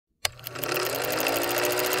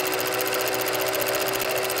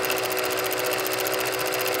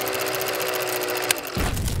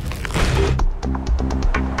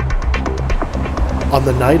On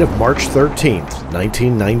the night of March 13th,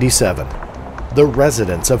 1997, the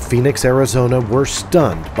residents of Phoenix, Arizona were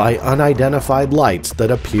stunned by unidentified lights that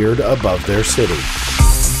appeared above their city.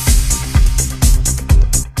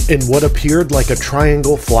 In what appeared like a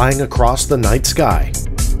triangle flying across the night sky,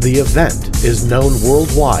 the event is known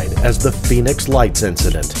worldwide as the Phoenix Lights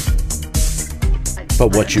Incident.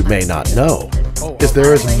 But what you may not know is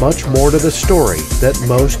there is much more to the story that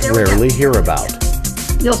most rarely hear about.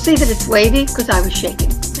 You'll see that it's wavy because I was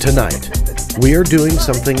shaking. Tonight, we are doing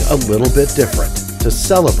something a little bit different to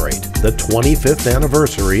celebrate the 25th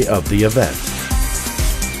anniversary of the event.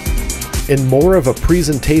 In more of a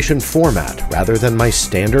presentation format rather than my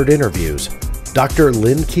standard interviews, Dr.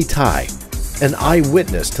 Lynne Kitei, an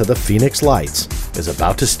eyewitness to the Phoenix Lights, is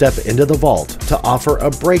about to step into the vault to offer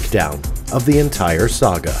a breakdown of the entire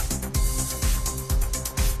saga.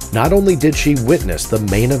 Not only did she witness the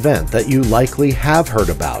main event that you likely have heard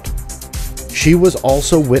about, she was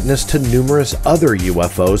also witness to numerous other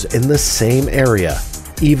UFOs in the same area,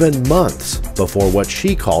 even months before what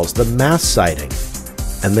she calls the mass sighting,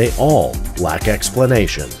 and they all lack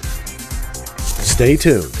explanation. Stay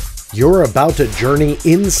tuned. You're about to journey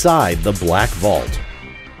inside the Black Vault.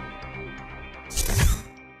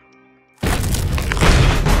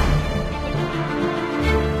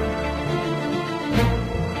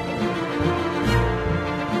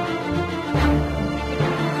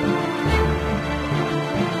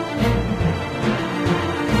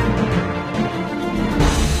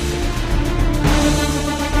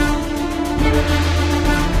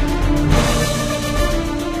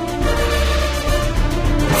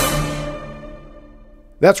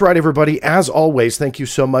 That's right, everybody. As always, thank you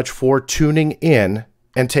so much for tuning in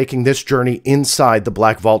and taking this journey inside the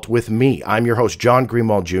Black Vault with me. I'm your host, John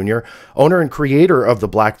Greenwald Jr., owner and creator of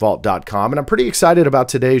theblackvault.com, and I'm pretty excited about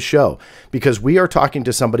today's show because we are talking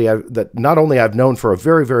to somebody that not only I've known for a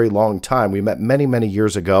very, very long time. We met many, many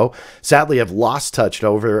years ago. Sadly, I've lost touch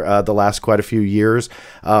over the last quite a few years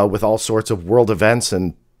with all sorts of world events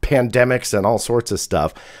and pandemics and all sorts of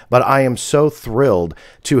stuff, but I am so thrilled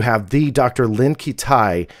to have the Dr. Lynne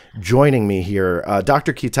Kitei joining me here.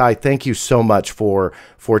 Dr. Kitei, thank you so much for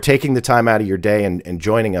taking the time out of your day and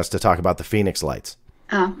joining us to talk about the Phoenix Lights.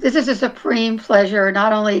 This is a supreme pleasure,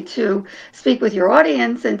 not only to speak with your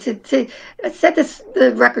audience and to set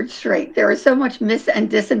the record straight. There is so much mis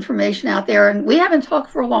and disinformation out there, and we haven't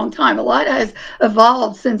talked for a long time. A lot has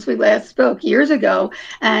evolved since we last spoke years ago,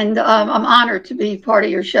 and I'm honored to be part of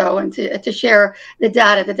your show and to share the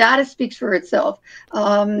data. The data speaks for itself.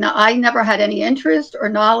 I never had any interest or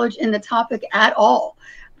knowledge in the topic at all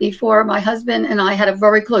before my husband and I had a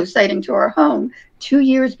very close sighting to our home 2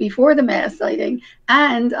 years before the mass sighting,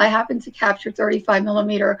 and I happened to capture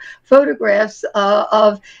 35mm photographs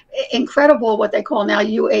of incredible, what they call now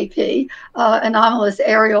UAP, anomalous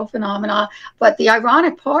aerial phenomena. But the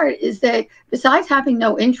ironic part is that besides having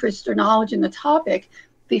no interest or knowledge in the topic,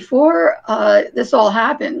 before this all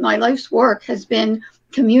happened, my life's work has been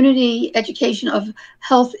community education of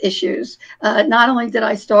health issues. Not only did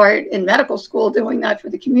I start in medical school doing that for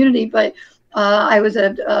the community, but I was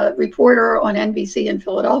a reporter on NBC in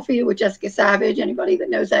Philadelphia with Jessica Savage. Anybody that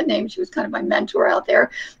knows that name, she was kind of my mentor out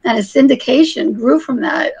there. And a syndication grew from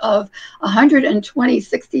that of 120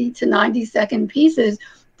 60 to 90-second pieces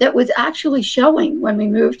that was actually showing when we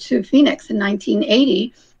moved to Phoenix in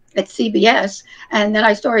 1980 at CBS. And then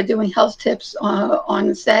I started doing health tips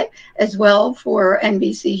on set as well for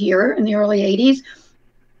NBC here in the early 80s.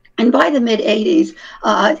 And by the mid 80s,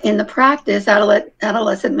 in the practice,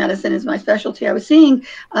 adolescent medicine is my specialty. I was seeing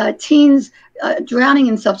teens drowning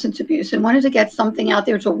in substance abuse and wanted to get something out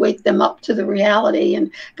there to wake them up to the reality,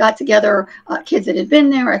 and got together kids that had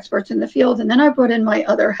been there, experts in the field. And then I brought in my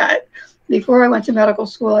other hat. Before I went to medical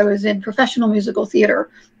school, I was in professional musical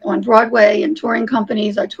theater on Broadway and touring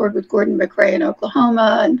companies. I toured with Gordon McRae in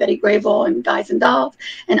Oklahoma and Betty Grable and Guys and Dolls,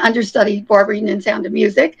 and understudied Barbara Eden in Sound of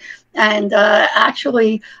Music. And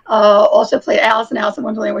actually also played Alice in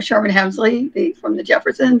Wonderland with Sherman Hemsley from the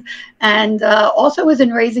Jeffersons, and also was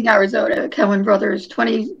in Raising Arizona, Coen Brothers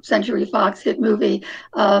 20th Century Fox hit movie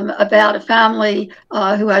about a family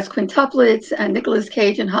who has quintuplets, and Nicolas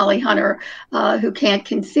Cage and Holly Hunter, who can't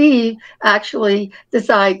conceive, actually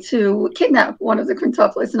decide to kidnap one of the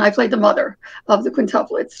quintuplets quintuplets, and I played the mother of the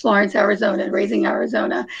quintuplets, Florence, Arizona, Raising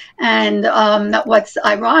Arizona. And what's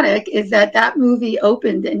ironic is that that movie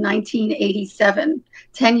opened in 1987,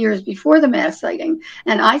 10 years before the mass sighting.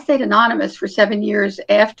 And I stayed anonymous for 7 years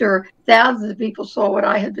after thousands of people saw what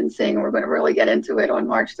I had been seeing. And we're going to really get into it on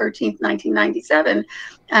March 13th, 1997.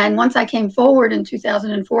 And once I came forward in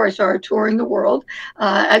 2004, I started touring the world,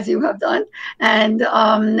 as you have done. And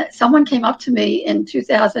someone came up to me in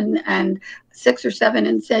 2006 or 7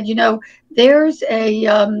 and said, you know, there's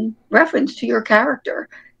a reference to your character,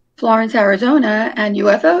 Florence, Arizona, and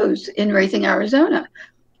UFOs in Raising Arizona.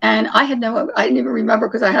 And I didn't even remember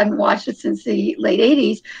because I hadn't watched it since the late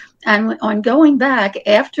 80s. And on going back,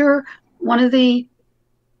 after one of the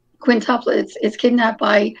quintuplets is kidnapped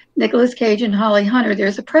by Nicolas Cage and Holly Hunter,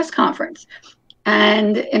 there's a press conference.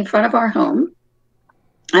 And in front of our home,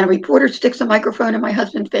 and a reporter sticks a microphone in my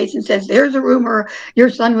husband's face and says, there's a rumor your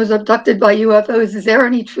son was abducted by UFOs. Is there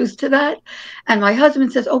any truth to that? And my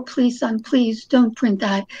husband says, oh, please, son, please don't print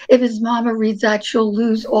that. If his mama reads that, she'll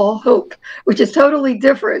lose all hope, which is totally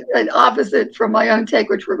different and opposite from my own take,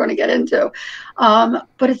 which we're going to get into.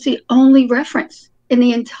 But it's the only reference in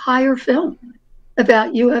the entire film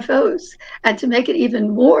about UFOs. And to make it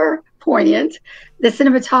even more poignant, the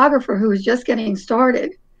cinematographer who was just getting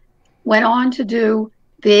started went on to do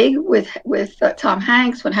Big with Tom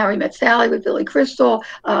Hanks, When Harry Met Sally with Billy Crystal,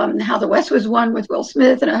 How the West Was Won with Will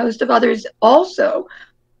Smith, and a host of others. Also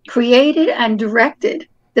created and directed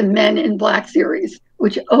the Men in Black series,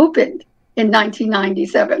 which opened in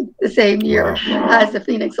 1997, the same year as the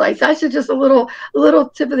Phoenix Lights. That's just a little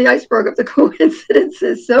tip of the iceberg of the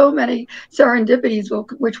coincidences. So many serendipities,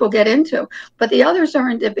 which we'll get into. But the other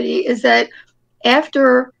serendipity is that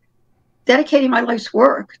after dedicating my life's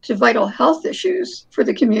work to vital health issues for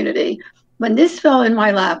the community, when this fell in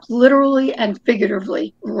my lap, literally and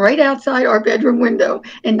figuratively, right outside our bedroom window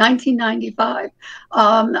in 1995,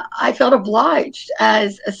 I felt obliged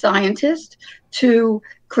as a scientist to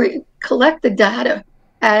collect the data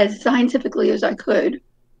as scientifically as I could,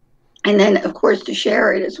 and then, of course, to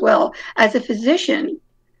share it as well. As a physician,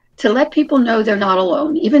 to let people know they're not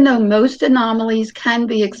alone, even though most anomalies can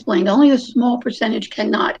be explained, only a small percentage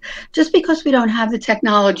cannot. Just because we don't have the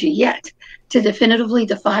technology yet to definitively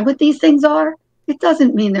define what these things are, it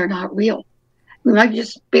doesn't mean they're not real. We might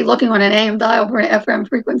just be looking on an AM dial for an FM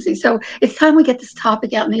frequency. So it's time we get this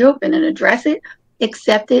topic out in the open and address it,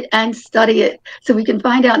 accept it, and study it, so we can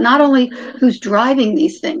find out not only who's driving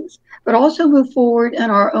these things, but also move forward in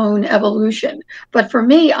our own evolution. But for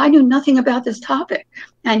me, I knew nothing about this topic.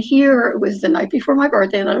 And here it was the night before my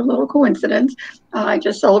birthday, another little coincidence. I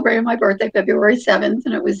just celebrated my birthday, February 7th,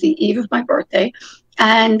 and it was the eve of my birthday.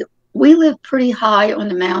 And we live pretty high on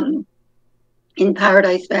the mountain in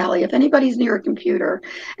Paradise Valley. If anybody's near a computer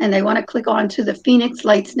and they want to click on to the Phoenix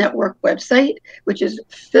Lights Network website, which is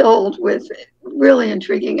filled with really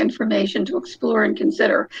intriguing information to explore and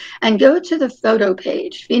consider, and go to the photo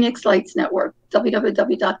page, Phoenix Lights Network,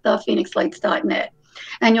 www.thephoenixlights.net.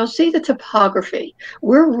 And you'll see the topography.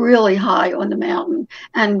 We're really high on the mountain,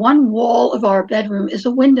 and one wall of our bedroom is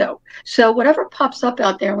a window. So whatever pops up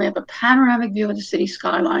out there, we have a panoramic view of the city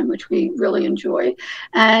skyline, which we really enjoy,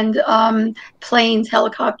 and planes,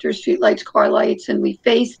 helicopters, streetlights, car lights, and we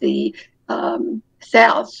face the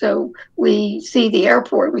south. So we see the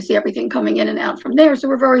airport, we see everything coming in and out from there. So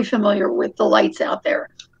we're very familiar with the lights out there.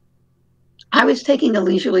 I was taking a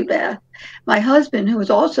leisurely bath. My husband, who is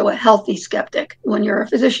also a healthy skeptic, when you're a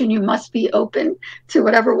physician, you must be open to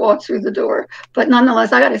whatever walks through the door. But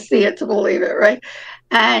nonetheless, I got to see it to believe it, right?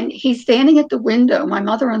 And he's standing at the window. My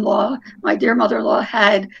mother-in-law, my dear mother-in-law,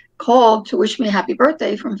 had called to wish me a happy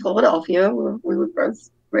birthday from Philadelphia, where we were both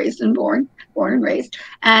raised and born and raised.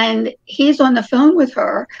 And he's on the phone with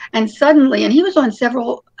her. And suddenly, and he was on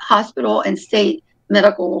several hospital and state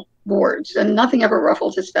medical boards, and nothing ever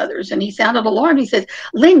ruffled his feathers. And he sounded alarmed. He says,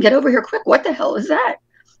 Lynn, get over here quick. What the hell is that?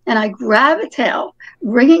 And I grab a towel,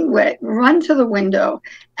 wringing wet, run to the window,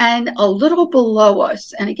 and a little below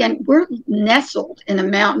us, and again, we're nestled in a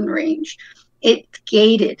mountain range. It's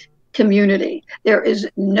gated community. There is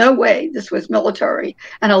no way this was military.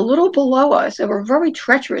 And a little below us, over a very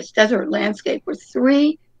treacherous desert landscape, were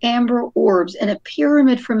 3 amber orbs in a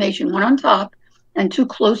pyramid formation, one on top and 2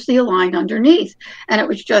 closely aligned underneath. And it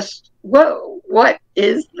was just, whoa, what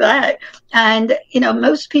is that? And, you know,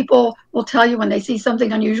 most people will tell you when they see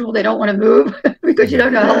something unusual, they don't want to move because you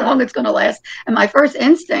don't know how long it's going to last. And my first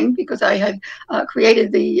instinct, because I had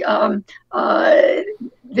created the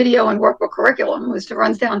video and workbook curriculum, was to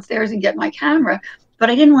run downstairs and get my camera, but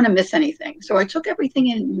I didn't want to miss anything. So I took everything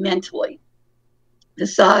in mentally. The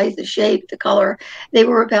size, the shape, the color. They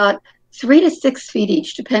were about 3 to 6 feet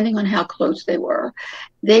each, depending on how close they were.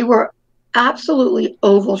 They were absolutely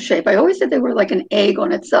oval shape. I always said they were like an egg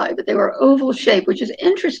on its side, but they were oval shape, which is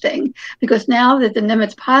interesting because now that the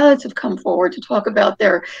Nimitz pilots have come forward to talk about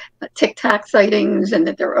their Tic Tac sightings and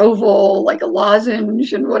that they're oval, like a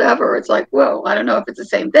lozenge and whatever, it's like, whoa, I don't know if it's the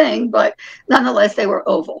same thing, but nonetheless, they were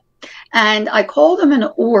oval. And I called them an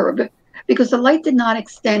orb because the light did not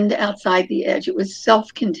extend outside the edge. It was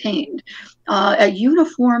self-contained, a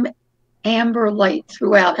uniform amber light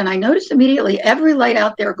throughout. And I noticed immediately every light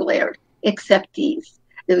out there glared except these.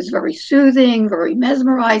 It was very soothing, very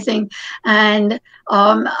mesmerizing. And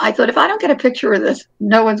I thought, if I don't get a picture of this,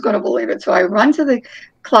 no one's going to believe it. So I run to the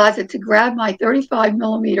closet to grab my 35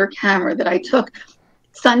 millimeter camera that I took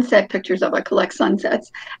sunset pictures of. I collect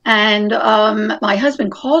sunsets. And my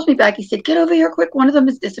husband calls me back. He said, get over here quick. One of them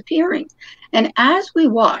is disappearing. And as we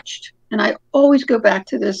watched, and I always go back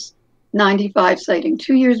to this 95 sighting,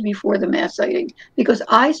 2 years before the mass sighting, because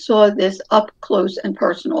I saw this up close and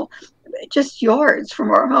personal, just yards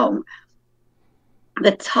from our home.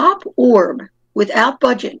 The top orb, without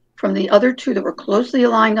budging, from the other two that were closely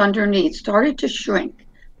aligned underneath, started to shrink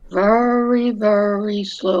very, very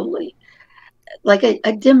slowly, like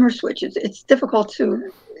a dimmer switch. It's difficult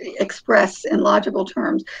to express in logical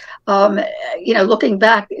terms. Looking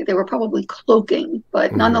back, they were probably cloaking,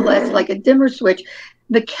 but nonetheless, like a dimmer switch,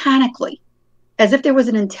 mechanically, as if there was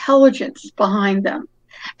an intelligence behind them.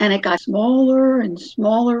 And it got smaller and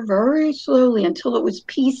smaller very slowly until it was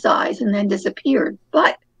pea size and then disappeared.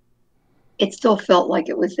 But it still felt like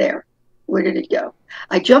it was there. Where did it go?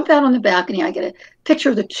 I jump out on the balcony. I get a picture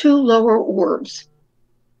of the two lower orbs.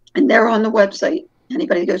 And they're on the website.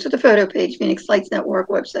 Anybody who goes to the photo page, Phoenix Lights Network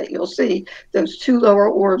website, you'll see those two lower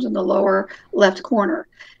orbs in the lower left corner.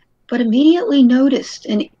 But immediately noticed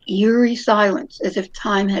an eerie silence, as if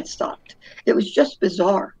time had stopped. It was just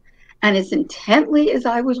bizarre. And as intently as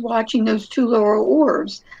I was watching those two lower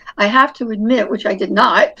orbs, I have to admit, which I did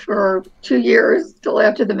not for 2 years till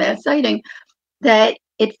after the mass sighting, that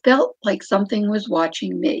it felt like something was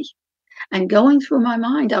watching me. And going through my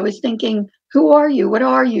mind, I was thinking, who are you? What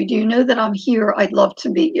are you? Do you know that I'm here? I'd love to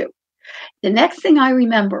meet you. The next thing I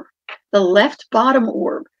remember, the left bottom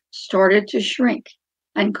orb started to shrink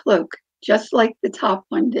and cloak, just like the top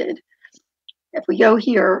one did. If we go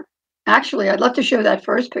here, actually, I'd love to show that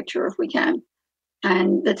first picture if we can,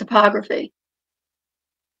 and the topography.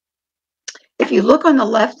 If you look on the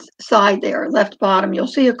left side there, left bottom, you'll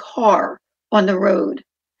see a car on the road.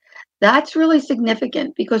 That's really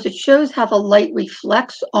significant because it shows how the light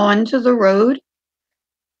reflects onto the road,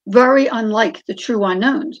 very unlike the true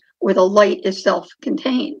unknowns, where the light is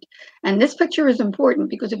self-contained. And this picture is important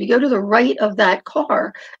because if you go to the right of that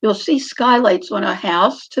car, you'll see skylights on a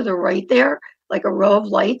house to the right there, like a row of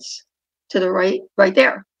lights to the right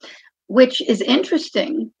there, which is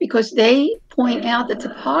interesting because they point out the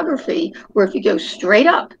topography where if you go straight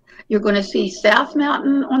up, you're going to see South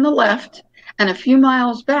Mountain on the left, and a few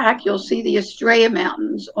miles back, you'll see the Estrella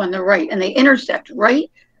Mountains on the right, and they intersect right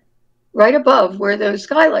above where those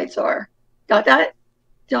skylights are. Got that,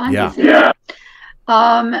 John? Yeah.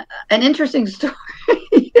 An interesting story,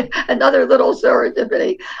 another little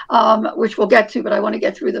serendipity, which we'll get to, but I want to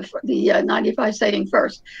get through the 95 sighting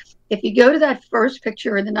first. If you go to that first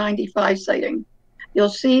picture in the 95 sighting, you'll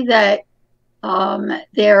see that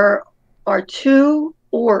there are two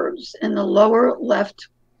orbs in the lower left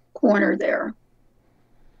corner there.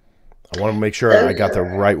 I want to make sure I got the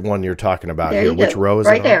right one you're talking about here. Which row is it?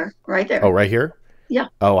 Right there, right there. Oh, right here? Yeah.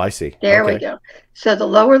 Oh, I see. There we go. So the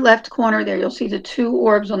lower left corner there, you'll see the two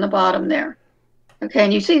orbs on the bottom there. Okay,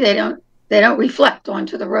 and you see they don't reflect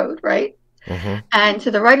onto the road, right? Mm-hmm. And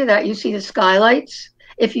to the right of that, you see the skylights.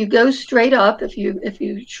 If you go straight up, if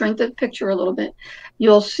you shrink the picture a little bit,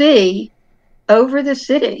 you'll see over the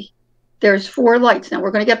city, there's 4 lights. Now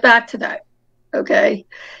we're going to get back to that. Okay.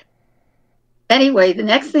 Anyway, the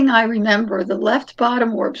next thing I remember, the left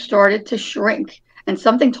bottom orb started to shrink and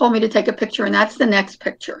something told me to take a picture, and that's the next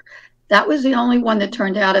picture. That was the only one that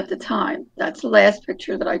turned out at the time. That's the last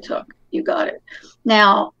picture that I took. You got it.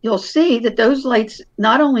 Now, you'll see that those lights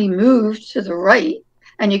not only moved to the right,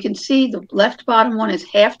 and you can see the left bottom one is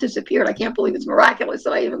half disappeared. I can't believe it's miraculous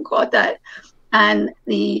that I even caught that. And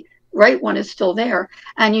the right one is still there.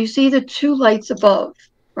 And you see the 2 lights above,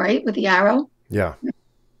 right, with the arrow? Yeah.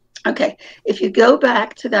 Okay, if you go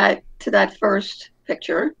back to that first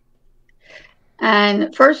picture,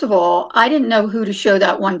 and first of all, I didn't know who to show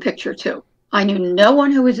that one picture to. I knew no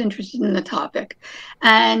one who was interested in the topic.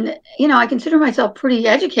 And, you know, I consider myself pretty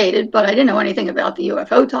educated, but I didn't know anything about the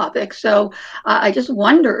UFO topic. So I just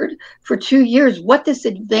wondered for 2 years what this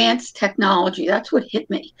advanced technology, that's what hit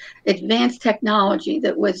me, advanced technology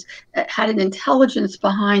that was, had an intelligence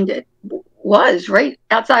behind it, was right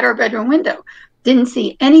outside our bedroom window. Didn't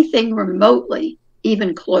see anything remotely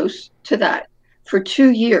even close to that for 2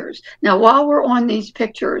 years. Now, while we're on these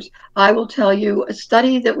pictures, I will tell you a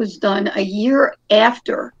study that was done a year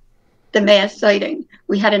after the mass sighting.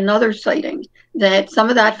 We had another sighting that some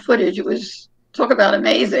of that footage, it was, talk about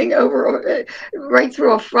amazing, over right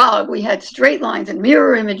through a frog. We had straight lines and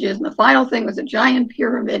mirror images, and the final thing was a giant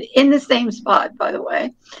pyramid in the same spot, by the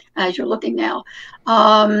way, as you're looking now,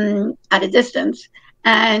 at a distance.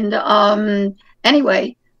 And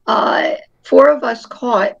anyway, four of us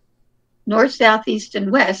caught north, south, east,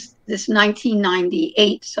 and west this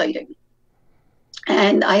 1998 sighting.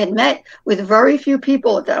 And I had met with very few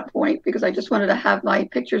people at that point because I just wanted to have my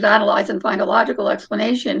pictures analyzed and find a logical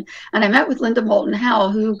explanation. And I met with Linda Moulton Howe,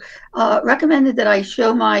 who recommended that I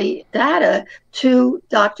show my data to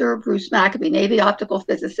Dr. Bruce Maccabee, Navy optical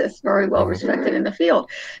physicist, very well respected in the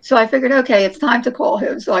field. So I figured, okay, it's time to call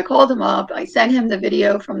him. So I called him up. I sent him the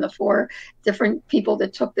video from the 4 different people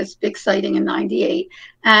that took this big sighting in '98.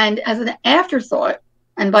 And as an afterthought,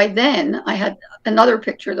 and by then I had another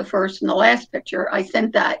picture, the first and the last picture, I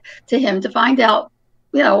sent that to him to find out,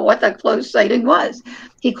 you know, what that closed sighting was.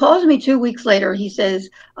 He calls me 2 weeks later. He says,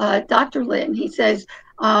 Dr. Lynn, he says,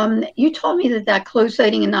 you told me that that closed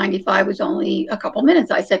sighting in '95 was only a couple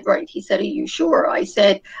minutes. I said, right. He said, are you sure? I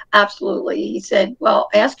said, absolutely. He said, well,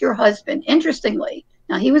 ask your husband. Interestingly,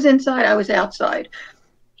 now he was inside, I was outside.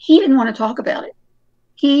 He didn't want to talk about it.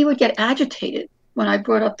 He would get agitated when I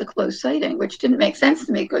brought up the closed sighting, which didn't make sense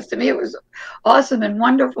to me because to me it was awesome and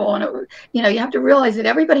wonderful. And it was, you know, you have to realize that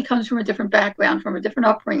everybody comes from a different background, from a different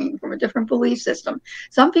upbringing, from a different belief system.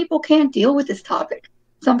 Some people can't deal with this topic.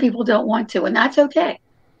 Some people don't want to, and that's okay.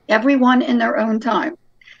 Everyone in their own time.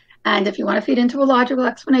 And if you want to feed into a logical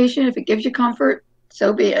explanation, if it gives you comfort,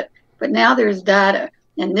 so be it. But now there's data.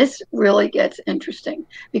 And this really gets interesting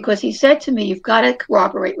because he said to me, you've got to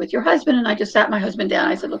cooperate with your husband. And I just sat my husband down.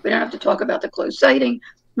 I said, look, we don't have to talk about the closed sighting.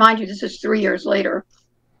 Mind you, this is 3 years later.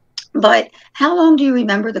 But how long do you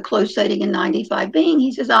remember the closed sighting in '95 being?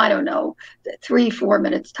 He says, I don't know, 3-4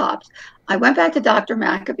 minutes tops. I went back to Dr.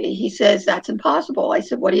 Maccabee. He says, that's impossible. I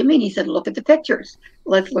said, what do you mean? He said, look at the pictures.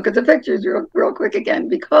 Let's look at the pictures real quick again,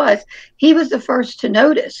 because he was the first to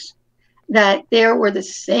notice that there were the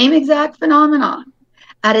same exact phenomenon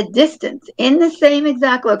at a distance in the same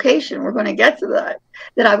exact location. We're going to get to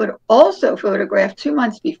that I would also photograph 2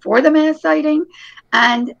 months before the mass sighting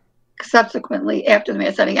and subsequently after the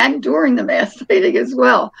mass sighting and during the mass sighting as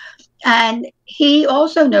well. And he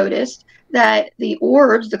also noticed that the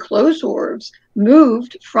orbs, the closed orbs,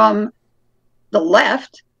 moved from the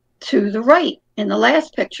left to the right in the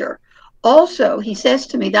last picture. Also, he says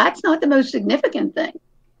to me, that's not the most significant thing.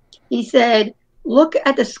 He said, look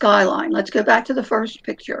at the skyline. Let's go back to the first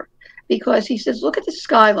picture, because he says, look at the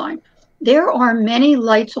skyline. There are many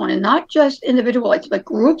lights on, and not just individual lights, but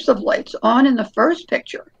groups of lights on in the first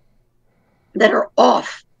picture that are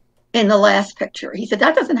off in the last picture. He said,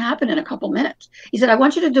 that doesn't happen in a couple minutes. He said, I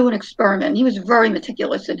want you to do an experiment. He was very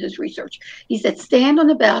meticulous in his research. He said, stand on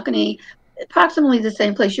the balcony, approximately the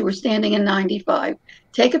same place you were standing in '95.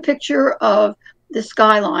 Take a picture of the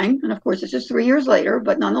skyline. And of course, this is 3 years later,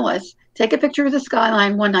 but nonetheless, take a picture of the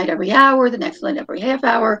skyline one night every hour, the next night every half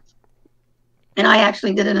hour. And I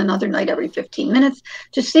actually did it another night every 15 minutes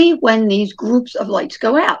to see when these groups of lights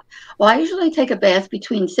go out. Well, I usually take a bath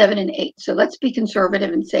between 7 and 8. So let's be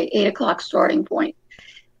conservative and say 8 o'clock starting point.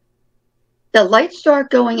 The lights start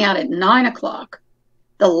going out at 9 o'clock.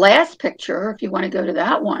 The last picture, if you want to go to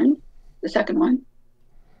that one, the second one,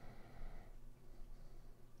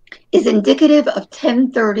 is indicative of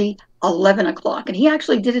 10:30, 11 o'clock. And he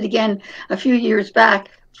actually did it again a few years back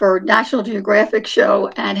for National Geographic show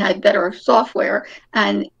and had better software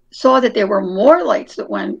and saw that there were more lights that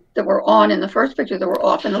were on in the first picture that were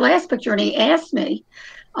off in the last picture. And he asked me,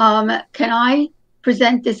 can I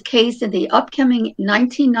present this case in the upcoming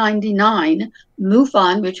 1999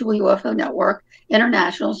 MUFON, Mutual UFO Network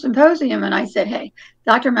International Symposium? And I said, hey,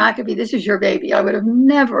 Dr. Maccabee, this is your baby. I would have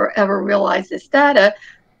never, ever realized this data.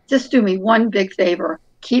 Just do me one big favor.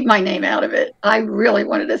 Keep my name out of it. I really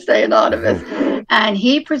wanted to stay anonymous. And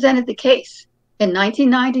he presented the case in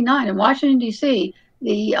 1999 in Washington, D.C.,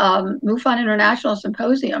 the MUFON International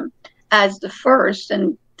Symposium, as the first,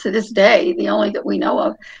 and to this day, the only that we know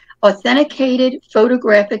of, authenticated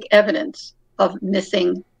photographic evidence of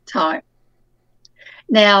missing time.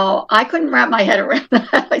 Now, I couldn't wrap my head around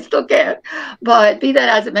that. I still can't. But be that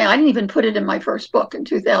as it may, I didn't even put it in my first book in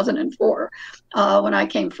 2004 when I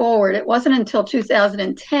came forward. It wasn't until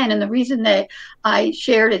 2010. And the reason that I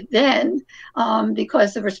shared it then,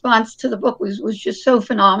 because the response to the book was just so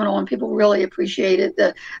phenomenal, and people really appreciated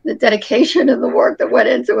the dedication and the work that went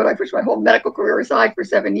into it. I pushed my whole medical career aside for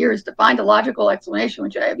 7 years to find a logical explanation,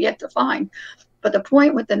 which I have yet to find. But the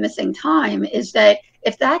point with the missing time is that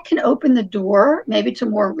if that can open the door maybe to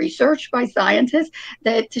more research by scientists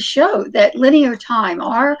that to show that linear time,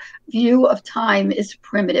 our view of time is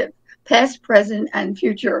primitive, past, present, and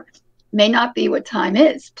future may not be what time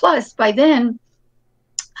is. Plus, by then,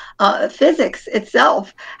 physics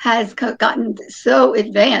itself has gotten so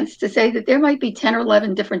advanced to say that there might be 10 or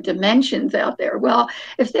 11 different dimensions out there. Well,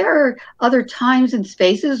 if there are other times and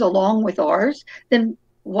spaces along with ours, then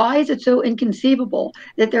why is it so inconceivable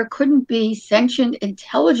that there couldn't be sentient,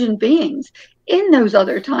 intelligent beings in those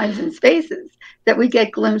other times and spaces that we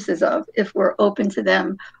get glimpses of if we're open to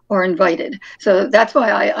them or invited? So that's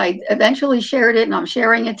why I eventually shared it, and I'm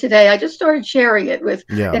sharing it today. I just started sharing it in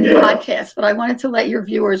the podcast, but I wanted to let your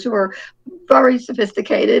viewers, who are very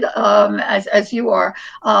sophisticated as you are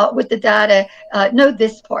with the data, know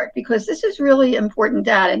this part, because this is really important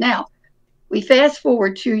data. Now, we fast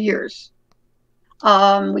forward 2 years.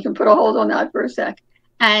 We can put a hold on that for a sec.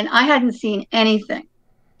 And I hadn't seen anything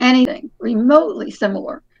remotely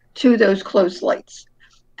similar to those close lights.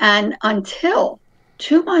 And until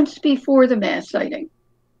 2 months before the mass sighting,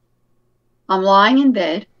 I'm lying in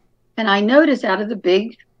bed, and I notice out of the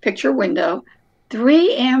big picture window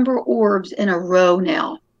 3 amber orbs in a row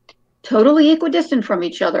now, totally equidistant from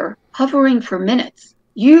each other, hovering for minutes.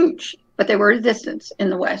 Huge, but they were at a distance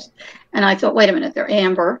in the west. And I thought, wait a minute, they're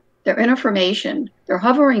amber. They're in a formation, they're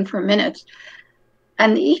hovering for minutes,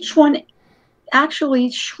 and each one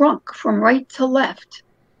actually shrunk from right to left.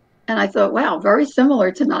 And I thought, wow, very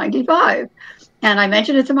similar to 95. And I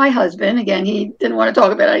mentioned it to my husband. Again, he didn't want to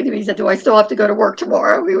talk about anything. He said, do I still have to go to work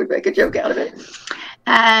tomorrow? We would make a joke out of it.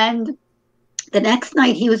 And the next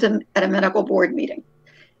night he was at a medical board meeting.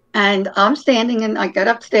 And I'm standing, and I get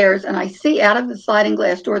upstairs, and I see out of the sliding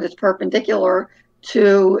glass door that's perpendicular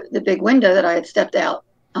to the big window that I had stepped out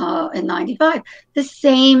in 95, the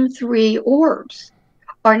same 3 orbs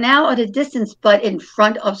are now at a distance, but in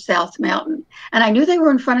front of South Mountain. And I knew they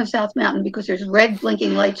were in front of South Mountain because there's red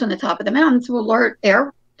blinking lights on the top of the mountain to alert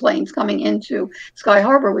airplanes coming into Sky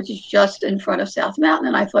Harbor, which is just in front of South Mountain.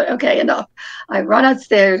 And I thought, okay, enough. I run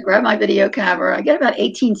upstairs, grab my video camera. I get about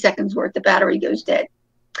 18 seconds worth. The battery goes dead.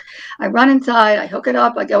 I run inside, I hook it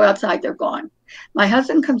up, I go outside, they're gone. My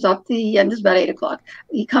husband comes up, and it's about 8 o'clock.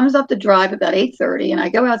 He comes up the drive about 8:30, and I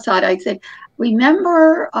go outside. I say,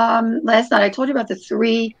 remember last night I told you about the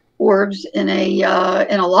 3 orbs in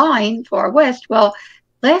a line far west? Well,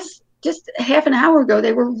 just half an hour ago,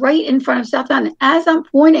 they were right in front of South Mountain. As I'm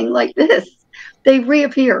pointing like this, they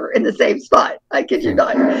reappear in the same spot. I kid you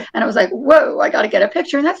not. And I was like, whoa, I got to get a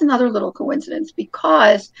picture. And that's another little coincidence,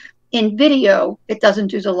 because in video, it doesn't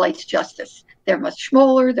do the lights justice. They're much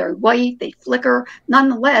smaller, they're white, they flicker.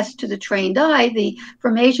 Nonetheless, to the trained eye, the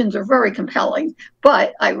formations are very compelling.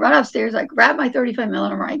 But I run upstairs, I grab my 35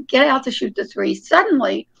 millimeter, I get out to shoot the 3.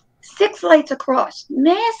 Suddenly, 6 lights across,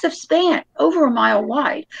 massive span, over a mile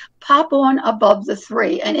wide, pop on above the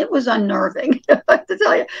 3. And it was unnerving, to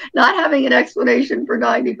tell you. Not having an explanation for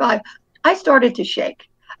 95, I started to shake.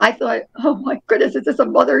 I thought, oh my goodness, is this a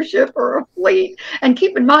mothership or a fleet? And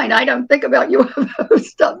keep in mind, I don't think about UFO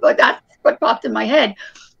stuff, but that's what popped in my head.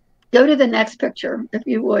 Go to the next picture, if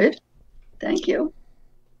you would. Thank you.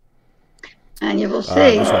 And you will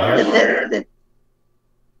see that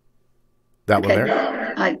one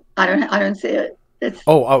there. I don't see it. It's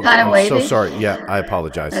kind of wavy. So sorry. Yeah, I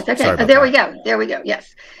apologize. That's okay. There we go. There we go.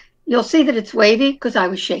 Yes, you'll see that it's wavy because I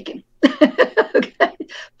was shaking. Okay,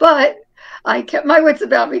 but I kept my wits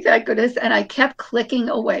about me, thank goodness, and I kept clicking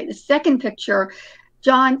away. The second picture,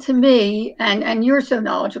 John, to me, and you're so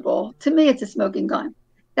knowledgeable, to me it's a smoking gun.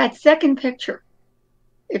 That second picture,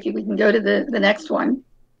 if we can go to the next one.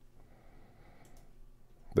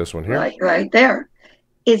 This one here? Right there.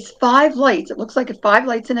 Is 5 lights. It looks like 5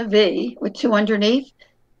 lights in a V with 2 underneath.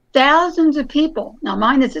 Thousands of people. Now,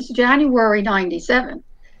 mind this is January 97.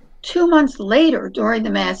 2 months later, during the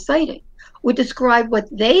mass sighting, would describe what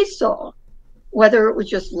they saw, whether it was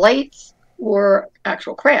just lights or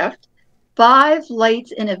actual craft. 5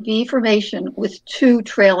 lights in a V formation with 2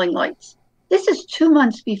 trailing lights. This is 2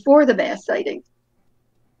 months before the mass sighting.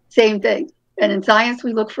 Same thing. And in science,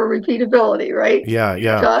 we look for repeatability, right? Yeah,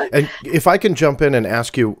 yeah. John? And if I can jump in and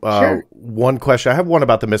ask you Sure. one question. I have one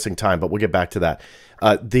about the missing time, but we'll get back to that.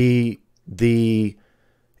 The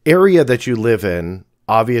area that you live in,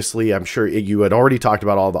 obviously, I'm sure you had already talked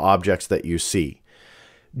about all the objects that you see.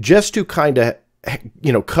 Just to kind of,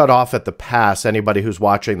 cut off at the pass anybody who's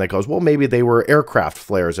watching that goes, well, maybe they were aircraft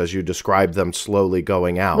flares as you described them slowly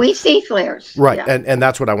going out. We see flares. Right. Yeah. And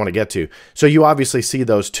that's what I want to get to. So you obviously see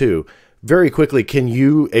those too. Very quickly, can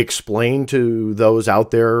you explain to those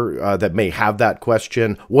out there that may have that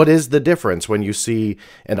question, what is the difference when you see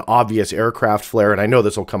an obvious aircraft flare? And I know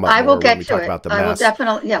this will come up more when we talk about the I will mess.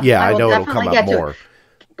 definitely, Yeah, I know it'll come up more.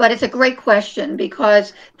 But it's a great question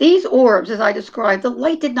because these orbs, as I described, the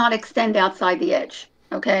light did not extend outside the edge,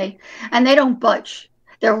 okay? And they don't budge.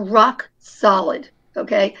 They're rock solid,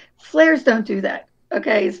 okay? Flares don't do that,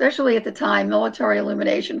 okay? Especially at the time, military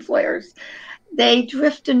illumination flares. They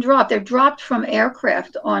drift and drop. They're dropped from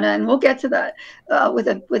aircraft and we'll get to that, with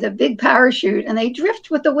a big parachute, and they drift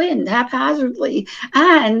with the wind haphazardly.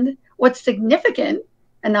 And what's significant,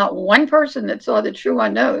 and not one person that saw the true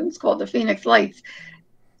unknowns called the Phoenix Lights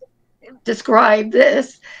described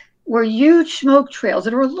this, were huge smoke trails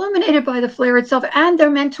that are illuminated by the flare itself, and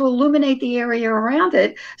they're meant to illuminate the area around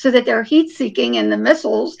it so that they're heat seeking, and the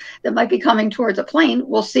missiles that might be coming towards a plane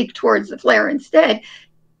will seek towards the flare instead.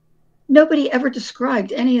 Nobody ever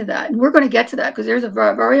described any of that. And we're going to get to that because there's a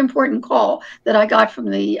very important call that I got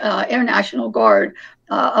from the Air National Guard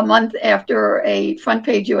a month after a front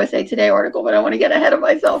page USA Today article, but I want to get ahead of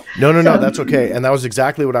myself. No, that's okay. And that was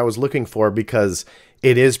exactly what I was looking for, because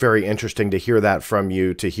it is very interesting to hear that from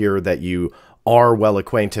you, to hear that you are well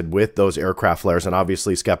acquainted with those aircraft flares. And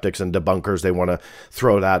obviously skeptics and debunkers, they want to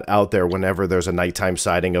throw that out there whenever there's a nighttime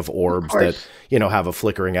sighting of orbs that, have a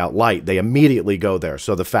flickering out light. They immediately go there.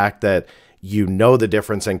 So the fact that you know the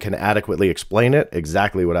difference and can adequately explain it,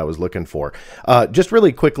 exactly what I was looking for. Just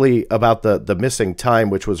really quickly about the missing time,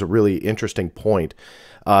 which was a really interesting point.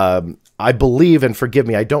 I believe, and forgive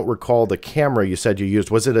me, I don't recall the camera you said you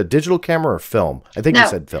used. Was it a digital camera or film? I think you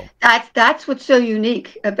said film. That's what's so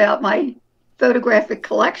unique about my photographic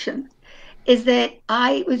collection, is that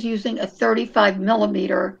I was using a 35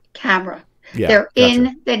 millimeter camera. Yeah, they're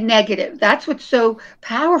in the negative. That's what's so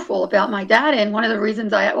powerful about my data. And one of the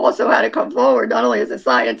reasons I also had to come forward, not only as a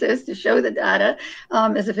scientist to show the data,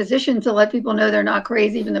 as a physician to let people know they're not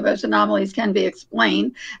crazy, even the most anomalies can be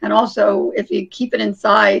explained. And also, if you keep it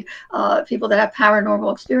inside, people that have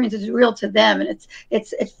paranormal experiences, it's real to them, and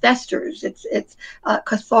it festers. It's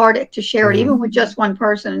cathartic to share it, even with just one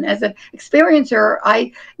person. And as an experiencer,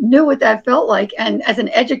 I knew what that felt like. And as an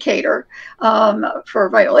educator for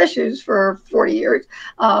vital issues for 40 years,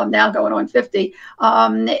 now going on 50, how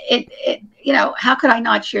could I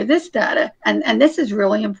not share this data? And this is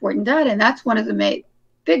really important data. And that's one of the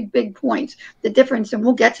big points, the difference. And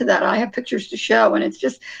we'll get to that. I have pictures to show, and it's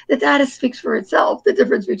just, the data speaks for itself. The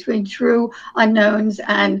difference between true unknowns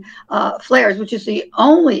and flares, which is the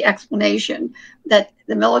only explanation that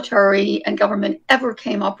the military and government ever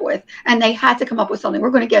came up with, and they had to come up with something. We're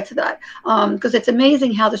going to get to that because it's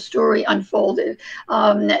amazing how the story unfolded.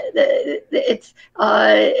 It's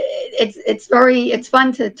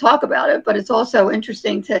fun to talk about it, but it's also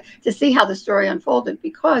interesting to see how the story unfolded.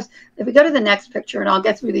 Because if we go to the next picture, and I'll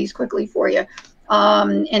get through these quickly for you.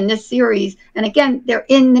 In this series, and again, they're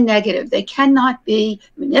in the negative. They cannot be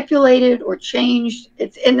manipulated or changed.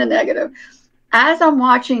 It's in the negative. As I'm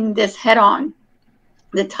watching this head on,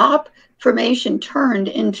 the top formation turned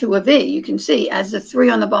into a V. You can see as the three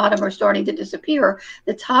on the bottom are starting to disappear,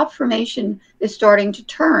 the top formation is starting to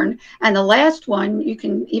turn. And the last one, you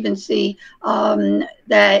can even see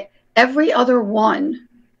that every other one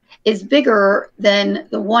is bigger than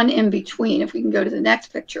the one in between. If we can go to the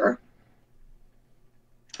next picture.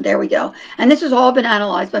 There we go. And this has all been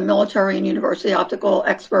analyzed by military and university optical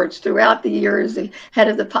experts throughout the years. The head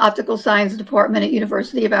of the optical science department at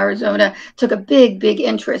University of Arizona took a big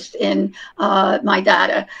interest in my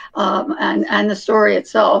data and the story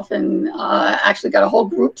itself, and actually got a whole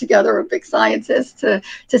group together of big scientists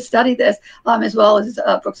to study this, as well as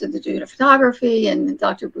Brooks Institute of Photography and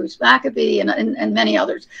Dr. Bruce Maccabee and many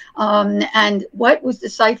others. And what was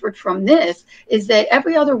deciphered from this is that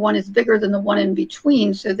every other one is bigger than the one in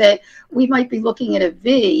between, so that we might be looking at a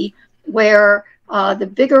V where the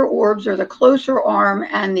bigger orbs are the closer arm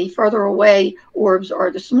and the further away orbs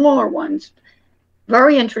are the smaller ones.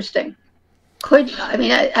 Very interesting.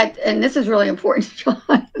 And this is really important,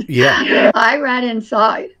 John. Yeah. I ran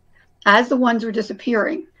inside as the ones were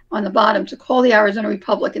disappearing on the bottom to call the Arizona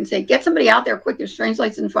Republic and say, get somebody out there quick. There's strange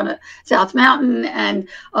lights in front of South Mountain, and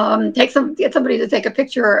get somebody to take a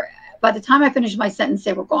picture by the time I finished my sentence,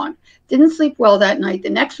 they were gone. Didn't sleep well that night. The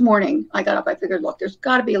next morning, I got up. I figured, look, there's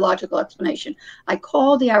got to be a logical explanation. I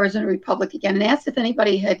called the Arizona Republic again and asked if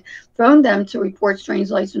anybody had phoned them to report strange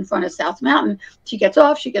lights in front of South Mountain. She gets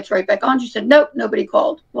off. She gets right back on. She said, nope, nobody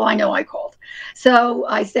called. Well, I know I called. So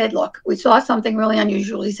I said, look, we saw something really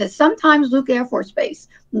unusual. He says, sometimes Luke Air Force Base,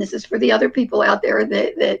 and this is for the other people out there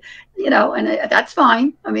that you know, and that's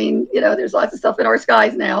fine. I mean, you know, there's lots of stuff in our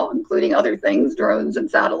skies now, including other things, drones and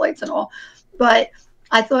satellites and all. But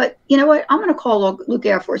I thought, you know what, I'm going to call Luke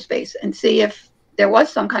Air Force Base and see if there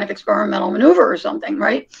was some kind of experimental maneuver or something,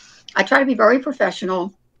 right? I try to be very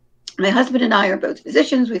professional. My husband and I are both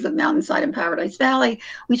physicians. We live mountainside in Paradise Valley.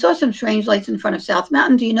 We saw some strange lights in front of South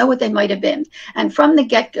Mountain. Do you know what they might have been? And from the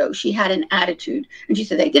get-go, she had an attitude. And she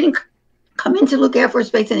said, they didn't come into Luke Air Force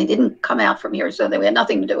Base and they didn't come out from here, so they had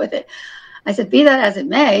nothing to do with it. I said, be that as it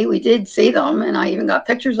may, we did see them, and I even got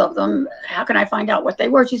pictures of them. How can I find out what they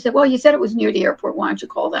were? She said, well, you said it was near the airport. Why don't you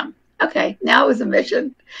call them? Okay, now it was a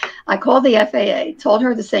mission. I called the FAA, told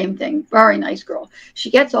her the same thing. Very nice girl. She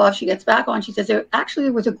gets off. She gets back on. She says, there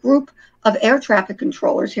was a group of air traffic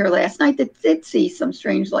controllers here last night that did see some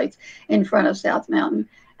strange lights in front of South Mountain.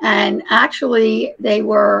 And actually, they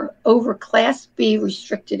were over Class B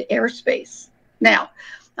restricted airspace. Now,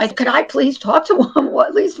 could I please talk to one,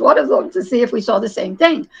 at least one of them, to see if we saw the same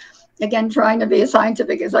thing? Again, trying to be as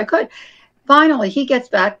scientific as I could. Finally, he gets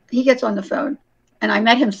back. He gets on the phone. And I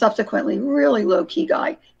met him subsequently, really low-key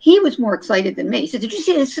guy. He was more excited than me. He said, did you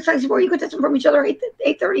see this 664? You got this from each other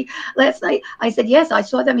 8:30 last night? I said, yes, I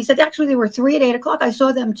saw them. He said, actually, there were 3 at 8 o'clock. I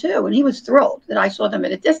saw them too. And he was thrilled that I saw them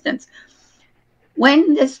at a distance.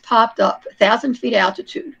 When this popped up, 1,000 feet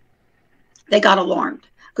altitude, they got alarmed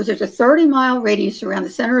because there's a 30-mile radius around the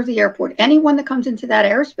center of the airport. Anyone that comes into that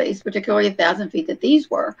airspace, particularly 1,000 feet that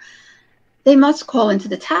these were, they must call into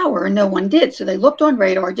the tower, and no one did. So they looked on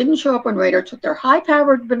radar, didn't show up on radar, took their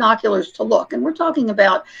high-powered binoculars to look. And we're talking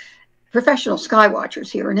about professional sky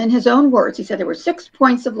watchers here. And in his own words, he said there were 6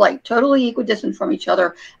 points of light, totally equidistant from each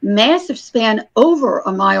other, massive span over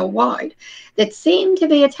a mile wide, that seemed to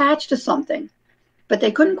be attached to something. But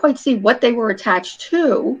they couldn't quite see what they were attached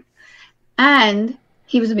to. And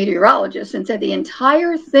he was a meteorologist and said the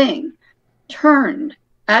entire thing turned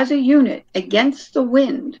as a unit against the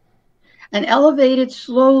wind and elevated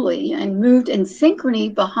slowly and moved in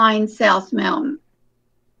synchrony behind South Mountain,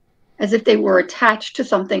 as if they were attached to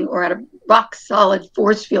something or had a rock solid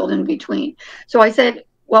force field in between. So I said,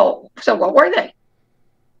 well, so what were they?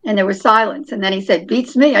 And there was silence. And then he said,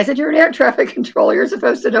 beats me. I said, you're an air traffic controller. You're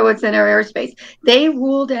supposed to know what's in our airspace. They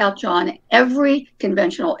ruled out, John, every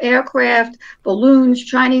conventional aircraft, balloons,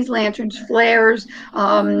 Chinese lanterns, flares,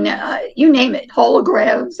 you name it,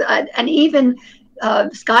 holograms, and even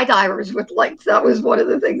skydivers with lights. That was one of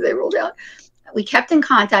the things they ruled out. We kept in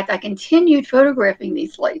contact. I continued photographing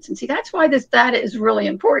these lights. And see, that's why this data is really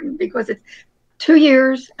important, because it's 2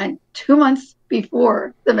 years and 2 months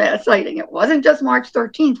before the mass sighting. It wasn't just March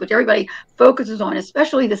 13th, which everybody focuses on,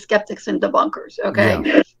 especially the skeptics and debunkers, okay?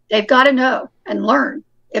 Yeah. They've got to know and learn,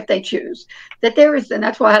 if they choose, that there is, and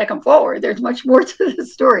that's why I had to come forward, there's much more to the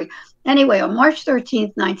story. Anyway, on March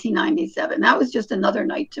 13th, 1997, that was just another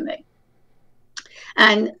night to me.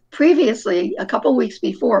 And previously, a couple of weeks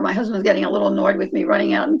before, my husband was getting a little annoyed with me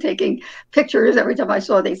running out and taking pictures every time I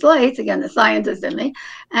saw these lights, again, the scientist in me.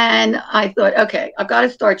 And I thought, okay, I've got to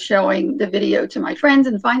start showing the video to my friends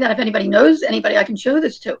and find out if anybody knows anybody I can show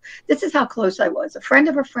this to. This is how close I was. A friend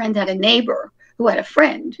of a friend had a neighbor who had a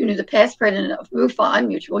friend who knew the past president of MUFON,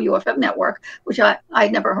 Mutual UFO Network, which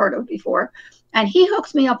I'd never heard of before. And he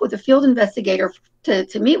hooks me up with a field investigator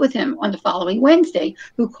to meet with him on the following Wednesday,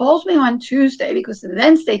 who calls me on Tuesday because the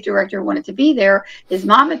then state director wanted to be there. His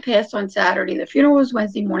mom had passed on Saturday. The funeral was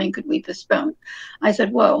Wednesday morning. Could we postpone? I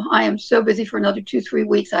said, whoa, I am so busy for another 2-3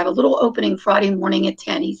 weeks. I have a little opening Friday morning at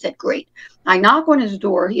 10. He said, great. I knock on his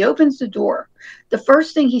door. He opens the door. The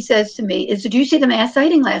first thing he says to me is, did you see the mass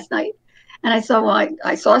sighting last night? And I saw, well,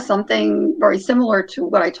 I saw something very similar to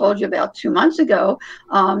what I told you about 2 months ago.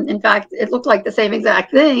 In fact, it looked like the same exact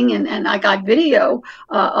thing, and I got video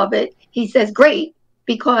of it. He says, great,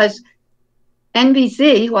 because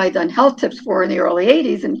NBC, who I had done health tips for in the early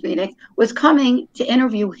 80s in Phoenix, was coming to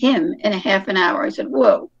interview him in a half an hour. I said,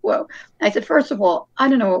 whoa, whoa. I said, first of all, I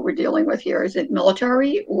don't know what we're dealing with here. Is it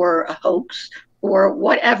military or a hoax or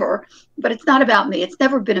whatever? But it's not about me. It's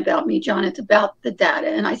never been about me, John. It's about the data.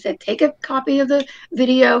 And I said, take a copy of the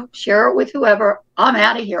video, share it with whoever. I'm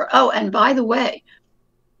out of here. Oh, and by the way,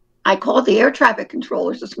 I called the air traffic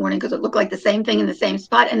controllers this morning because it looked like the same thing in the same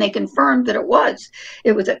spot, and they confirmed that it was.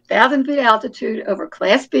 It was at 1,000 feet altitude over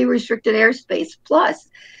Class B restricted airspace. Plus,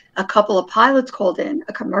 A couple of pilots called in.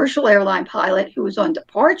 A commercial airline pilot who was on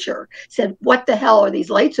departure said, "What the hell are these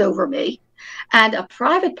lights over me?" And a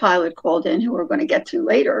private pilot called in, who we're going to get to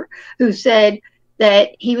later, who said that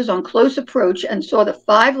he was on close approach and saw the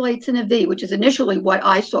 5 lights in a V, which is initially what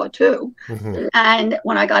I saw too. And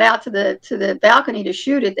when I got out to the balcony to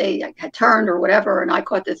shoot it, they had turned or whatever, and I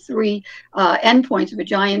caught the 3 endpoints of a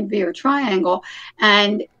giant V or triangle.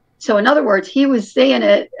 And so, in other words, he was seeing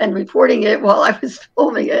it and reporting it while I was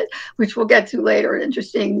filming it, which we'll get to later. An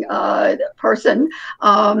interesting person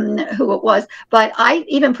who it was. But I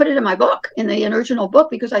even put it in my book, in the original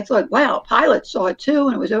book, because I thought, wow, pilots saw it too,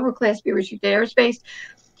 and it was over Class B restricted airspace.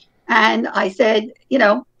 And I said, you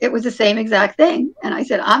know, it was the same exact thing. And I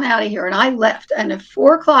said, I'm out of here. And I left. And at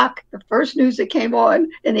 4 o'clock, the first news that came on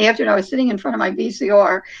in the afternoon, I was sitting in front of my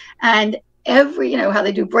VCR, and every, you know, how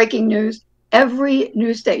they do breaking news, every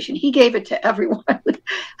news station, he gave it to everyone,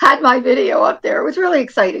 had my video up there. It was really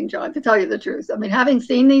exciting, John, to tell you the truth. I mean, having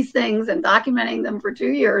seen these things and documenting them for 2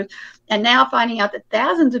 years, and now finding out that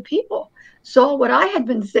thousands of people saw what I had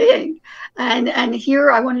been seeing. And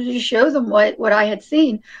here I wanted to show them what I had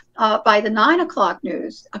seen. By the 9 o'clock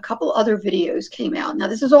news, a couple other videos came out. Now,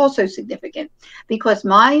 this is also significant because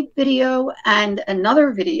my video and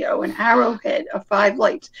another video, an arrowhead of 5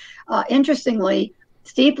 lights, interestingly,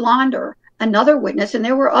 Steve Blonder, another witness, and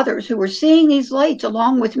there were others who were seeing these lights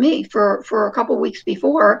along with me for a couple of weeks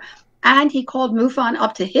before, and he called MUFON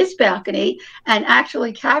up to his balcony and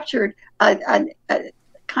actually captured a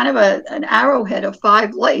kind of an arrowhead of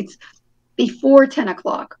 5 lights before 10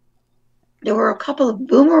 o'clock. There were a couple of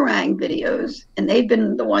boomerang videos, and they've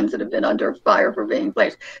been the ones that have been under fire for being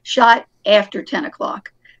placed, shot after 10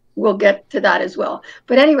 o'clock. We'll get to that as well.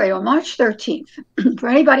 But anyway, on March 13th, for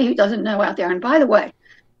anybody who doesn't know out there, and by the way,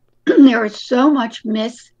 there is so much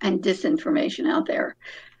mis and disinformation out there.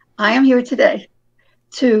 I am here today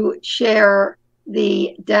to share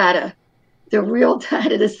the data, the real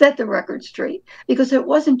data, to set the record straight, because it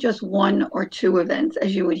wasn't just 1 or 2 events,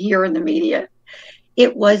 as you would hear in the media.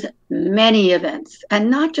 It was many events,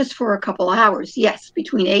 and not just for a couple hours. Yes,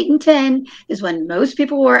 between 8 and 10 is when most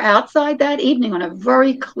people were outside that evening on a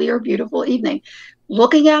very clear, beautiful evening,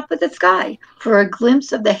 looking up at the sky for a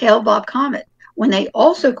glimpse of the Hale-Bopp comet, when they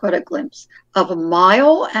also caught a glimpse of a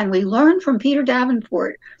mile. And we learned from Peter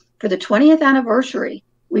Davenport, for the 20th anniversary,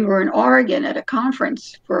 we were in Oregon at a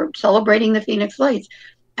conference for celebrating the Phoenix Lights,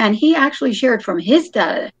 and he actually shared from his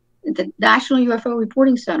data at the National UFO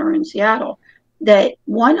Reporting Center in Seattle that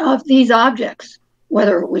one of these objects,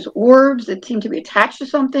 whether it was orbs that seemed to be attached to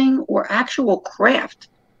something or actual craft,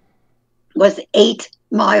 was 8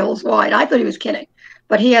 miles wide. I thought he was kidding,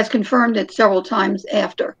 but he has confirmed it several times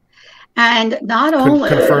after. And not only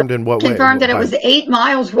confirmed in what way? Confirmed that it was 8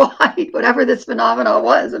 miles wide, whatever this phenomenon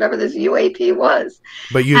was, whatever this UAP was.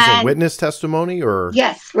 But using witness testimony, or?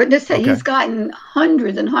 Yes, witness. Okay. He's gotten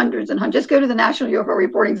hundreds and hundreds and hundreds. Just go to the National UFO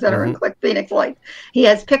Reporting Center and click Phoenix Lights. He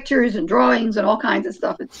has pictures and drawings and all kinds of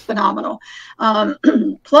stuff. It's phenomenal.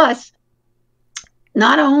 Plus,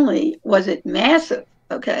 not only was it massive,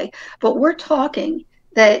 okay, but we're talking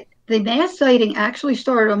that the mass sighting actually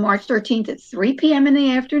started on March 13th at 3 p.m. in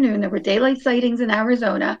the afternoon. There were daylight sightings in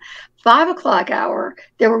Arizona. 5 o'clock hour,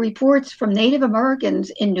 there were reports from Native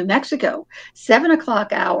Americans in New Mexico. 7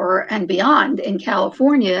 o'clock hour and beyond in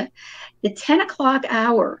California. The 10 o'clock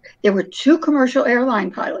hour, there were 2 commercial airline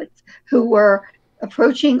pilots who were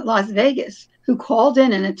approaching Las Vegas, who called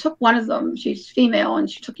in, and it took one of them. She's female, and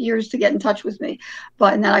she took years to get in touch with me.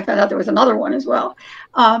 And then I found out there was another one as well.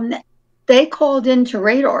 They called into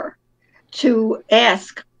radar to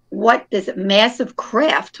ask what this massive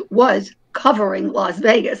craft was covering Las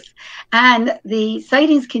Vegas. And the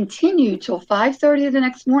sightings continued till 5:30 the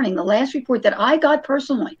next morning. The last report that I got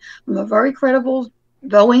personally from a very credible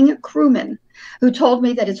Boeing crewman who told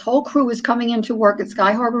me that his whole crew was coming into work at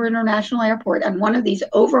Sky Harbor International Airport, and one of these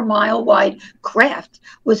over mile wide craft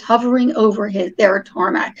was hovering over their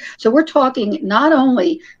tarmac. So we're talking not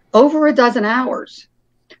only over a dozen hours,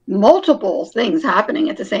 multiple things happening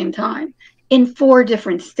at the same time in 4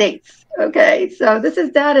 different states. Okay, so this is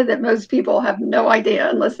data that most people have no idea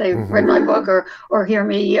unless they've read my book or hear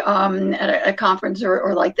me at a conference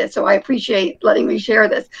or like this. So I appreciate letting me share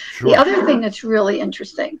this. Sure. The other thing that's really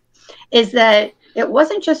interesting is that it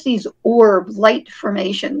wasn't just these orb light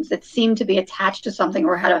formations that seemed to be attached to something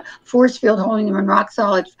or had a force field holding them in rock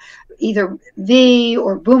solid, either V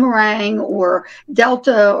or boomerang or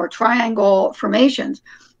delta or triangle formations,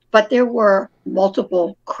 but there were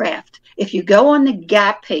multiple craft. If you go on the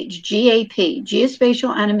GAP page, GAP,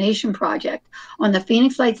 Geospatial Animation Project, on the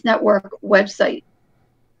Phoenix Lights Network website,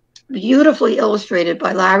 beautifully illustrated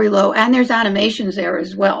by Larry Lowe, and there's animations there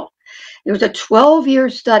as well. It was a 12-year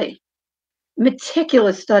study,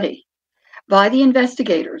 meticulous study by the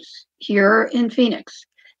investigators here in Phoenix.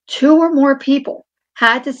 Two or more people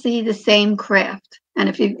had to see the same craft. And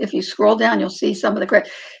if you scroll down, you'll see some of the craft.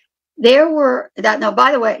 There were that now,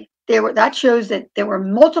 by the way, that shows that there were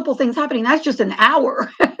multiple things happening. That's just an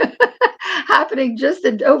hour happening just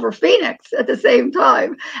over Phoenix at the same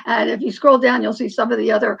time. And if you scroll down, you'll see some of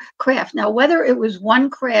the other craft. Now, whether it was one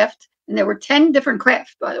craft, and there were 10 different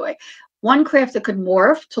crafts, by the way, one craft that could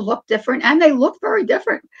morph to look different, and they look very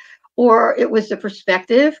different, or it was the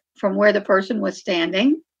perspective from where the person was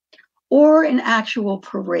standing, or an actual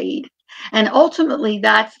parade. And ultimately,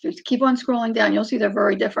 that's, keep on scrolling down, you'll see they're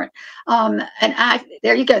very different.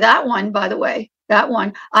 There you go. That one, by the way, that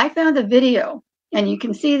one, I found a video, and you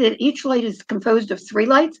can see that each light is composed of 3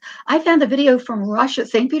 lights. I found a video from Russia,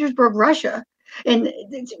 St. Petersburg, Russia, and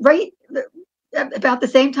it's right about the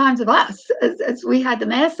same times of us as we had the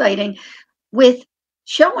mass sighting, with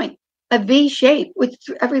showing a V shape with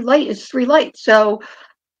every light is 3 lights. So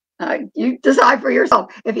you decide for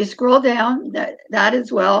yourself. If you scroll down, that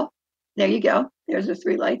as well, there you go. There's the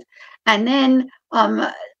 3 lights. And then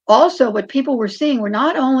also what people were seeing were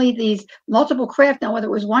not only these multiple craft, now whether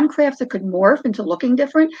it was one craft that could morph into looking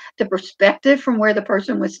different, the perspective from where the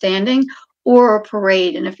person was standing, or a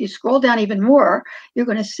parade. And if you scroll down even more, you're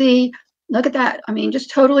going to see, look at that. I mean, just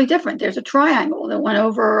totally different. There's a triangle that went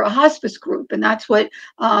over a hospice group, and that's what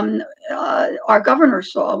our governor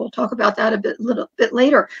saw. We'll talk about that a little bit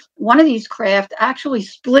later. One of these craft actually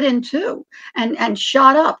split in 2 and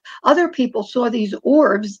shot up. Other people saw these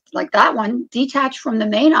orbs, like that one, detached from the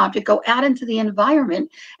main object, go out into the environment,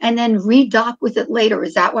 and then redock with it later.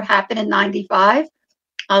 Is that what happened in 95?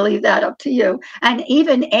 I'll leave that up to you. And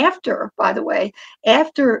even after, by the way,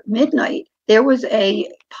 after midnight, there was a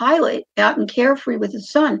pilot out in Carefree with his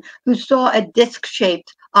son who saw a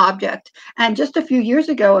disc-shaped object. And just a few years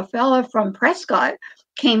ago, a fellow from Prescott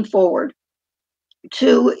came forward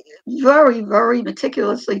to very, very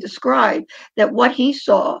meticulously describe that what he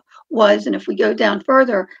saw was, and if we go down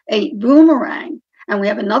further, a boomerang. And we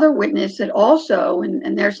have another witness that also,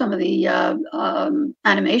 and there's some of the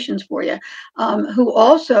animations for you, who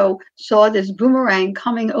also saw this boomerang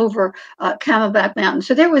coming over Camelback Mountain.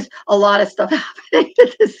 So there was a lot of stuff happening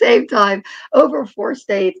at the same time over 4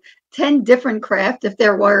 states, 10 different craft, if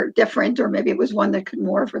there were different, or maybe it was one that could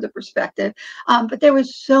morph for the perspective. But there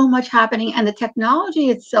was so much happening. And the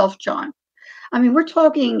technology itself, John, I mean, we're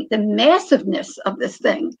talking the massiveness of this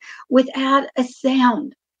thing without a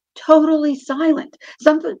sound. Totally silent.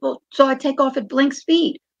 Some people saw it take off at blink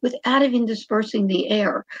speed without even dispersing the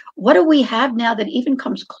air. What do we have now that even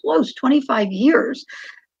comes close, 25 years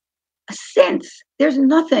since? There's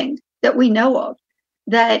nothing that we know of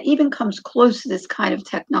that even comes close to this kind of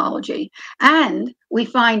technology. And we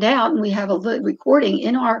find out, and we have a recording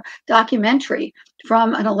in our documentary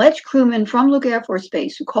from an alleged crewman from Luke Air Force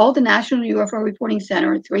Base who called the National UFO Reporting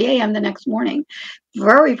Center at 3 a.m. the next morning.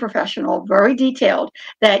 Very professional, very detailed,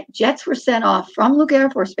 that jets were sent off from Luke Air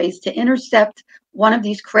Force Base to intercept one of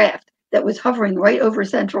these craft that was hovering right over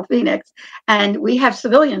central Phoenix. And we have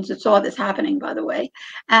civilians that saw this happening, by the way.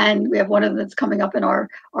 And we have one of them that's coming up in our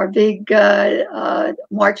big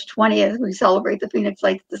March 20th. We celebrate the Phoenix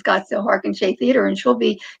Lights at the Scottsdale Hark and Shea Theater, and she'll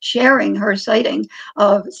be sharing her sighting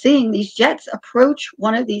of seeing these jets approach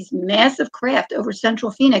one of these massive craft over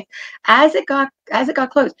central Phoenix. As it got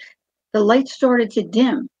close, the lights started to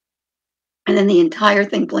dim. And then the entire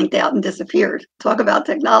thing blinked out and disappeared. Talk about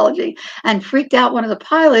technology. And freaked out one of the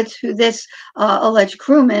pilots, who this alleged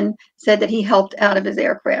crewman said that he helped out of his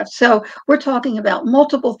aircraft. So we're talking about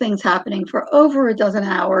multiple things happening for over a dozen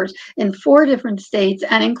hours in 4 different states,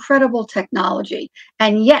 and incredible technology.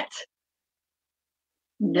 And yet,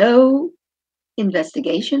 no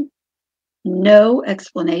investigation, no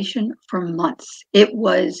explanation for months. It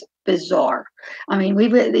was bizarre. I mean,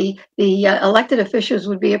 the elected officials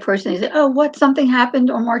would be a person who said, "Oh, what? Something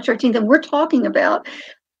happened on March 13th," and we're talking about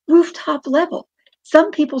rooftop level.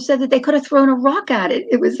 Some people said that they could have thrown a rock at it.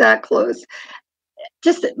 It was that close.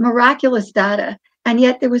 Just miraculous data, and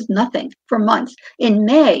yet there was nothing for months. In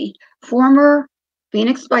May, former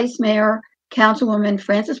Phoenix Vice Mayor, Councilwoman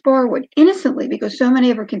Frances Barwood, innocently, because so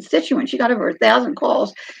many of her constituents, she got over 1,000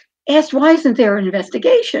 calls, asked, why isn't there an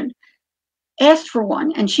investigation? Asked for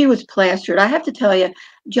one, and she was plastered. I have to tell you,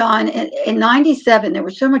 John, in 97, there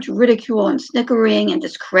was so much ridicule and snickering and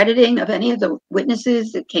discrediting of any of the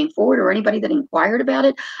witnesses that came forward or anybody that inquired about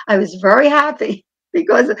it. I was very happy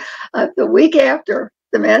because the week after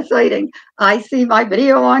the mass sighting, I see my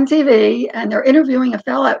video on TV, and they're interviewing a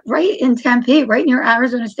fella right in Tempe, right near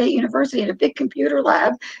Arizona State University, in a big computer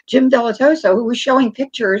lab, Jim Delatoso, who was showing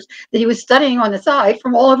pictures that he was studying on the side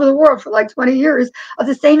from all over the world for like 20 years of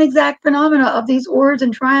the same exact phenomena of these orbs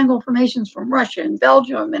and triangle formations from Russia and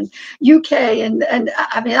Belgium and UK. And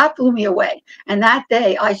I mean, that blew me away. And that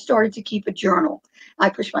day, I started to keep a journal. I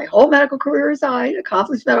pushed my whole medical career aside,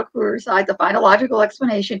 accomplished medical career aside, to find a logical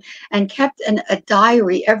explanation, and kept a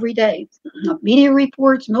diary every day of media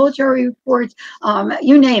reports, military reports,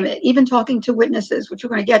 you name it, even talking to witnesses, which we're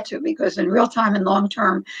going to get to, because in real time and long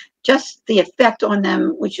term, just the effect on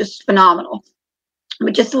them was just phenomenal.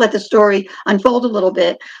 But just to let the story unfold a little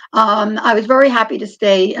bit, I was very happy to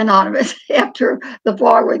stay anonymous after the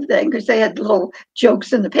Barwood thing, because they had little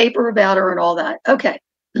jokes in the paper about her and all that. Okay,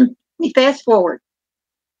 we fast forward.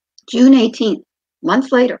 June 18th,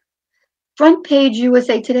 months later, front page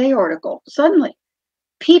USA Today article. Suddenly,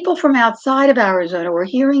 people from outside of Arizona were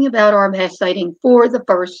hearing about our mass sighting for the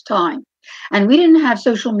first time. And we didn't have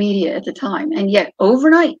social media at the time. And yet,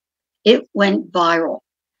 overnight, it went viral.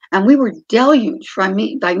 And we were deluged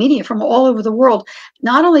by media from all over the world.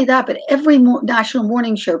 Not only that, but every national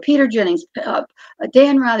morning show, Peter Jennings,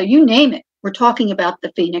 Dan Rather, you name it, we're talking about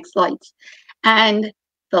the Phoenix Lights. And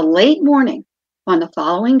the late morning on the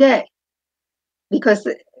following day, because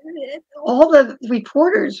all the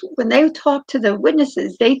reporters, when they talked to the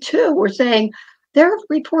witnesses, they too were saying their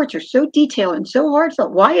reports are so detailed and so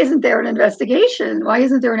heartfelt. Why isn't there an investigation? Why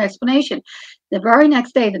isn't there an explanation? The very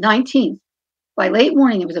next day, the 19th, by late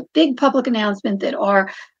morning, it was a big public announcement that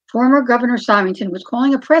our former Governor Symington was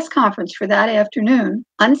calling a press conference for that afternoon,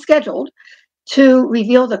 unscheduled, to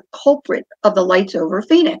reveal the culprit of the lights over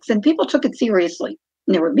Phoenix. And people took it seriously.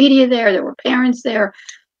 And there were media there were parents there.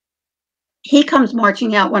 He comes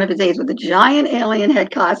marching out one of his days with a giant alien head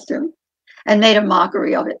costume and made a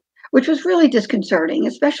mockery of it, which was really disconcerting,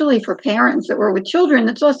 especially for parents that were with children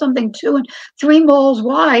that saw something 2 and 3 miles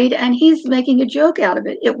wide, and he's making a joke out of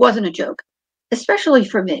it. It wasn't a joke, especially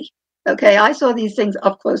for me. Okay, I saw these things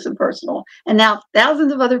up close and personal, and now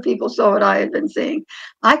thousands of other people saw what I had been seeing.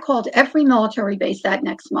 I called every military base that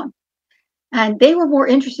next month. And they were more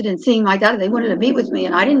interested in seeing my data. They wanted to meet with me,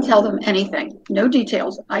 and I didn't tell them anything, no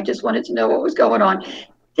details. I just wanted to know what was going on.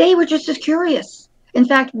 They were just as curious. In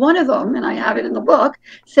fact, one of them, and I have it in the book,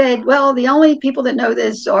 said, well, the only people that know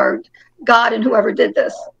this are God and whoever did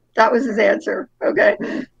this. That was his answer, okay?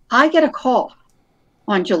 I get a call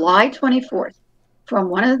on July 24th from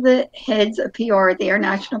one of the heads of PR at the Air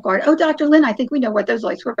National Guard. Oh, Dr. Lynne, I think we know what those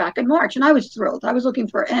lights were back in March. And I was thrilled. I was looking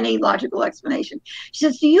for any logical explanation. She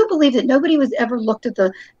says, do you believe that nobody was ever looked at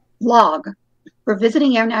the log for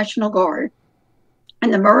visiting Air National Guard?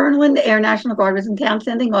 And the Maryland Air National Guard was in town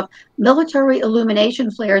sending off military illumination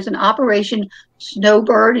flares in Operation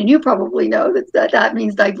Snowbird. And you probably know that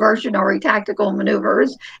means diversionary tactical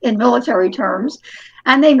maneuvers in military terms.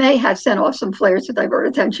 And they may have sent off some flares to divert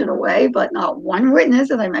attention away, but not one witness,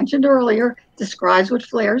 as I mentioned earlier, describes what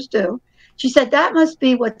flares do. She said, that must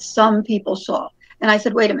be what some people saw. And I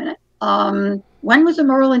said, wait a minute. When was the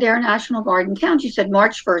Maryland Air National Guard in town? She said,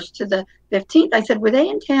 March 1st to the 15th. I said, were they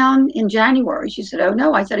in town in January? She said, oh,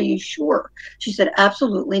 no. I said, are you sure? She said,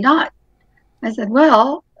 absolutely not. I said,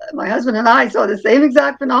 well, my husband and I saw the same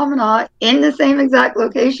exact phenomena in the same exact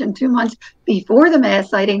location 2 months before the mass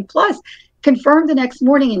sighting, plus confirmed the next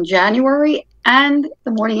morning in January and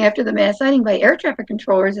the morning after the mass sighting by air traffic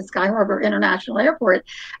controllers at Sky Harbor International Airport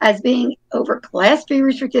as being over Class 3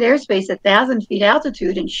 restricted airspace at 1,000 feet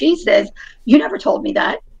altitude. And she says, you never told me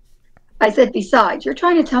that. I said, besides, you're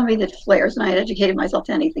trying to tell me that flares, and I had educated myself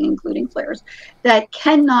to anything, including flares, that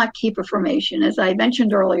cannot keep a formation, as I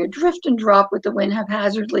mentioned earlier, drift and drop with the wind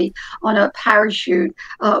haphazardly on a parachute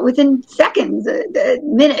within seconds,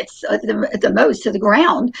 minutes at the most to the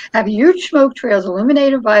ground, have huge smoke trails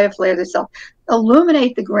illuminated by a flare itself,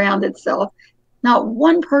 illuminate the ground itself. Not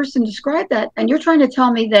one person described that, and you're trying to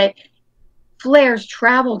tell me that flares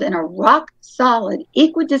traveled in a rock-solid,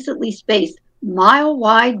 equidistantly spaced,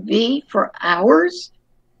 mile-wide V for hours?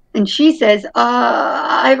 And she says,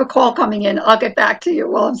 I have a call coming in. I'll get back to you.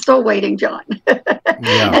 Well, I'm still waiting, John.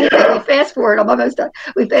 Yeah. Anyway, we fast forward. I'm almost done.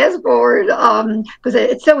 We fast forward because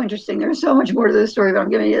it's so interesting. There's so much more to the story, but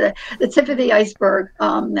I'm giving you the tip of the iceberg.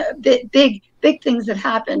 Big things that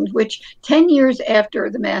happened, which 10 years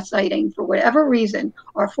after the mass sighting, for whatever reason,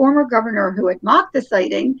 our former governor, who had mocked the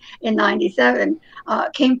sighting in 97,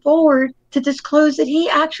 came forward to disclose that he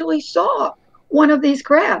actually saw one of these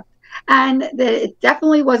craft, and that it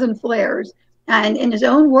definitely wasn't flares. And in his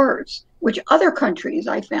own words, which other countries,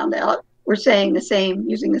 I found out, were saying the same,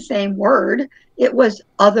 using the same word, it was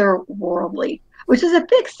otherworldly. which is a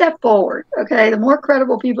big step forward. Okay, the more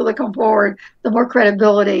credible people that come forward, the more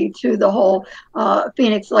credibility to the whole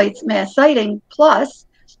Phoenix Lights mass sighting. Plus,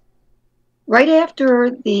 right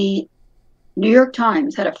after the New York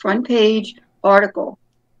Times had a front page article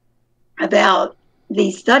about the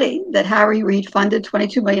study that Harry Reid funded,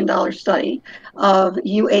 $22 million study of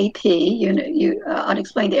UAP,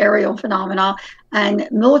 unexplained aerial phenomena, and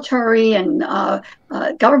military and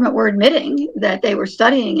government were admitting that they were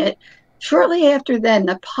studying it. Shortly after then,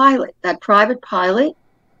 the pilot, that private pilot,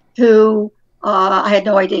 who I had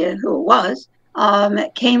no idea who it was,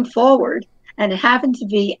 came forward, and it happened to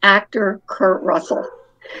be actor Kurt Russell.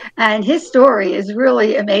 And his story is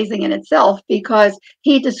really amazing in itself because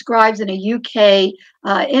he describes in a UK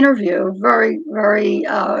interview, very, very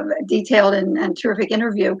detailed and terrific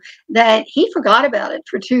interview, that he forgot about it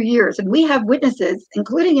for 2 years. And we have witnesses,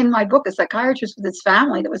 including in my book, a psychiatrist with his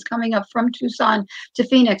family that was coming up from Tucson to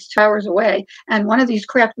Phoenix, 2 hours away. And one of these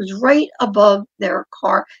craft was right above their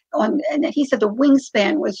car. And he said the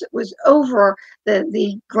wingspan was over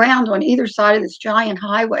the ground on either side of this giant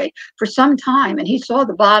highway for some time, and he saw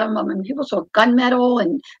the bottom of them. People saw gunmetal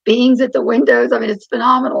and beings at the windows. I mean, it's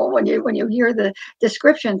phenomenal when you hear the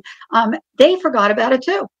description. They forgot about it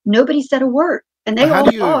too. Nobody said a word, and they How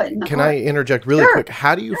all do saw it in you, the can car. I interject really Sure, quick?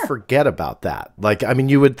 How do you sure. forget about that? Like, I mean,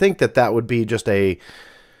 you would think that that would be just a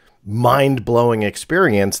mind blowing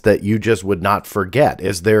experience that you just would not forget.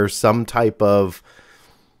 Is there some type of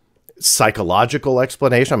psychological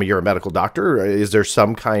explanation? I mean, you're a medical doctor. Is there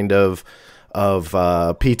some kind of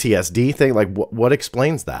PTSD thing? Like, what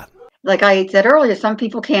explains that? Like I said earlier, some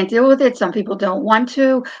people can't deal with it. Some people don't want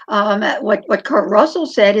to. What Kurt Russell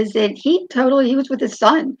said is that he was with his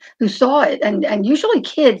son who saw it, and usually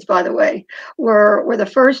kids, by the way, were the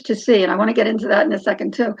first to see. And I want to get into that in a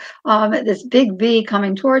second too. This big bee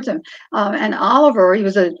coming towards him, and Oliver, he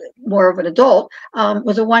was a more of an adult,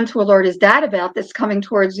 was the one to alert his dad about this coming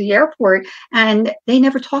towards the airport, and they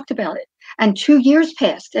never talked about it. And 2 years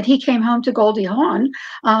passed, and he came home to Goldie Hawn,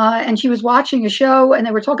 and she was watching a show, and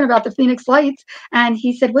they were talking about the Phoenix Lights, and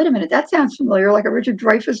he said, "Wait a minute, that sounds familiar, like a Richard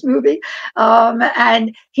Dreyfuss movie."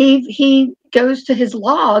 And he goes to his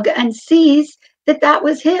log and sees that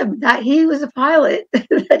was him, that he was a pilot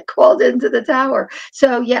that called into the tower.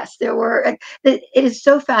 So yes, there were. It is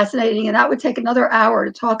so fascinating, and that would take another hour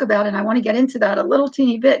to talk about. And I want to get into that a little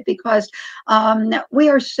teeny bit because we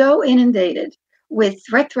are so inundated with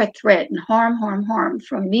threat, and harm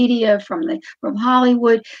from media, from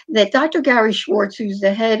Hollywood, that Dr. Gary Schwartz, who's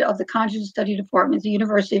the head of the Conscious Study Department at the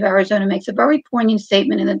University of Arizona, makes a very poignant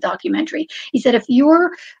statement in the documentary. He said, if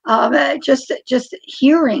you're just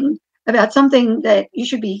hearing about something that you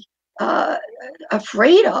should be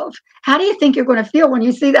afraid of, how do you think you're going to feel when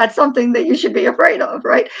you see that something that you should be afraid of,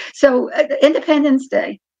 right? So Independence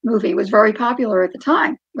Day movie was very popular at the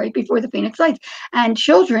time, right before the Phoenix Lights. And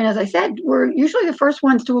children, as I said, were usually the first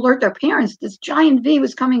ones to alert their parents. This giant V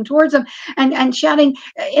was coming towards them and shouting,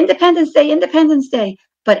 Independence Day, Independence Day.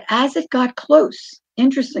 But as it got close,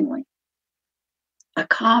 interestingly, a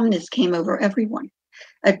calmness came over everyone,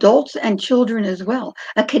 adults and children as well,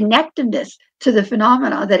 a connectedness to the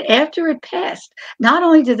phenomena that after it passed, not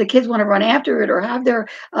only did the kids want to run after it or have their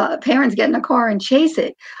parents get in a car and chase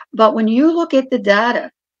it, but when you look at the data,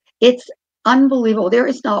 it's unbelievable. There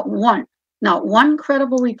is not one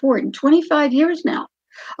credible report in 25 years now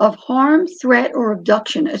of harm, threat, or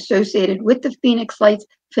abduction associated with the Phoenix Lights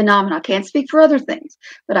phenomena. I can't speak for other things,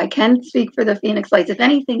 but I can speak for the Phoenix Lights. If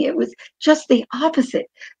anything, it was just the opposite.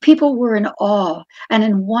 People were in awe and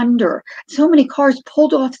in wonder. So many cars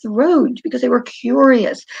pulled off the road because they were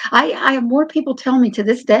curious. I have more people tell me to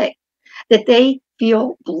this day that they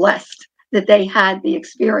feel blessed that they had the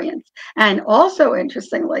experience. And also,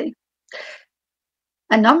 interestingly,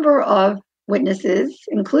 a number of witnesses,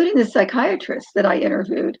 including the psychiatrist that I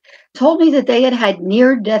interviewed, told me that they had had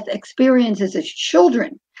near-death experiences as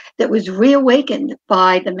children that was reawakened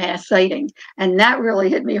by the mass sighting. And that really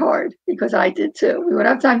hit me hard because I did too. We won't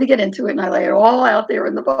have time to get into it, and I lay it all out there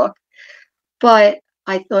in the book. But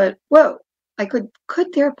I thought, whoa,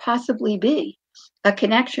 could there possibly be a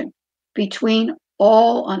connection between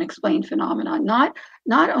all unexplained phenomena,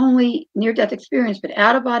 not only near-death experience, but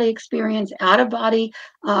out-of-body experience, out-of-body,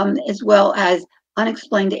 as well as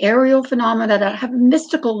unexplained aerial phenomena that have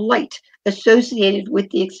mystical light associated with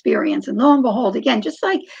the experience. And lo and behold, again, just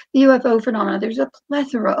like the UFO phenomena, there's a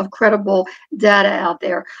plethora of credible data out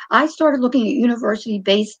there. I started looking at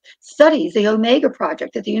university-based studies, the Omega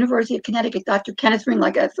Project at the University of Connecticut, Dr. Kenneth Ring,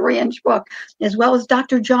 like a 3-inch book, as well as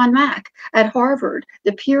Dr. John Mack at Harvard,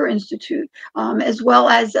 the Peer Institute, as well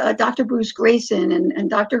as Dr. Bruce Grayson and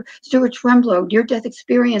Dr. Stuart Tremblow, near-death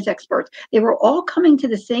experience experts. They were all coming to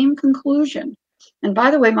the same conclusion. And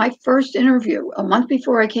by the way, my first interview a month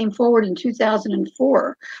before I came forward in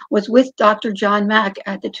 2004 was with Dr. John Mack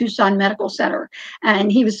at the Tucson Medical Center.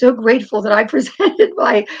 And he was so grateful that I presented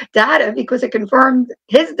my data because it confirmed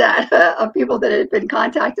his data of people that had been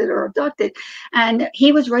contacted or abducted. And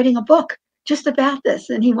he was writing a book just about this.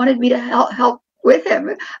 And he wanted me to help with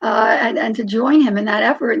him and to join him in that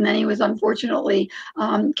effort. And then he was unfortunately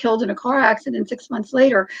killed in a car accident 6 months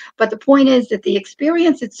later. But the point is that the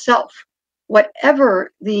experience itself,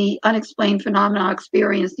 whatever the unexplained phenomena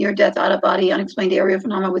experience, near death, out of body, unexplained area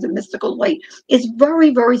phenomena with a mystical light, is very,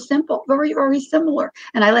 very simple, very, very similar.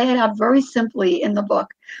 And I lay it out very simply in the book.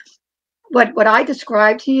 What I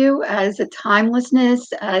describe to you as a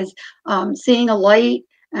timelessness, as seeing a light,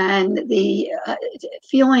 and the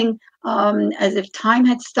feeling as if time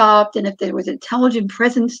had stopped, and if there was intelligent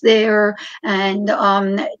presence there, and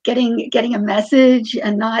getting a message,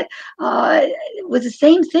 and not was the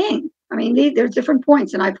same thing. I mean, there's different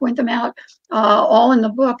points, and I point them out all in the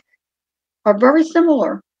book, are very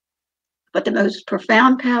similar, but the most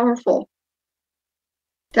profound, powerful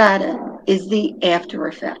data is the after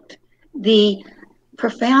effect, the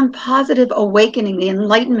profound positive awakening, the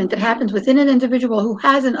enlightenment that happens within an individual who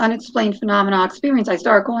has an unexplained phenomena experience. I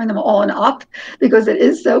start calling them all and up because it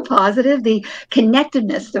is so positive. The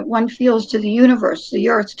connectedness that one feels to the universe, the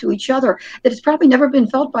earth, to each other, that has probably never been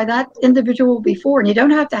felt by that individual before. And you don't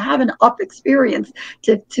have to have an up experience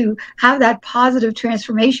to have that positive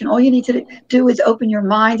transformation. All you need to do is open your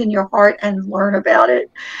mind and your heart and learn about it.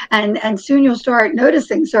 And soon you'll start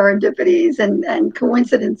noticing serendipities and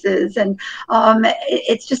coincidences, and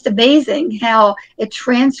it's just amazing how it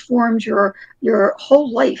transforms your whole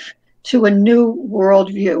life to a new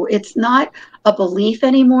worldview. It's not a belief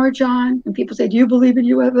anymore, John. When people say, "Do you believe in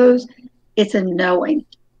UFOs?" It's a knowing.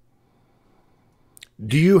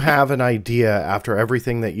 Do you have an idea, after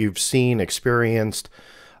everything that you've seen, experienced,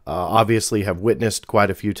 obviously have witnessed quite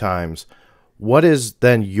a few times, what is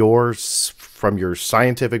then yours, from your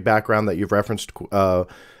scientific background that you've referenced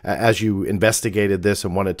as you investigated this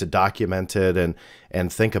and wanted to document it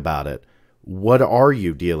and think about it? What are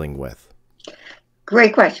you dealing with?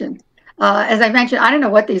 Great question. As I mentioned, I don't know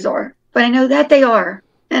what these are, but I know that they are.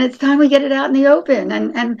 And it's time we get it out in the open,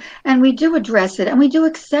 and we do address it, and we do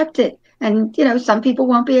accept it. And, you know, some people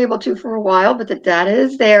won't be able to for a while, but the data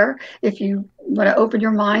is there if you want to open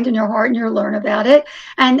your mind and your heart and you learn about it,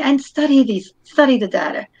 and study the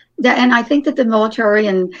data. And I think that the military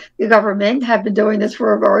and the government have been doing this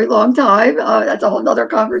for a very long time. That's a whole other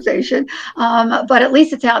conversation. But at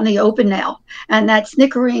least it's out in the open now. And that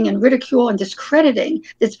snickering and ridicule and discrediting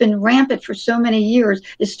that's been rampant for so many years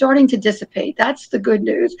is starting to dissipate. That's the good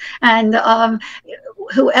news. And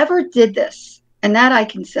whoever did this, and that I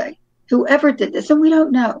can say, whoever did this, and we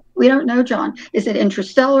don't know, John. Is it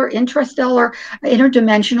intrastellar,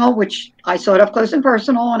 interdimensional, which I saw it up close and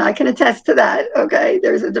personal, and I can attest to that, okay?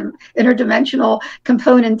 There's an interdimensional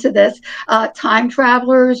component to this. Time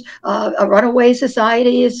travelers, a runaway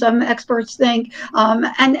society, as some experts think,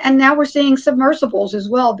 and now we're seeing submersibles as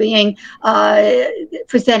well being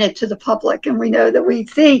presented to the public, and we know that we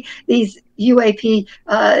see these UAP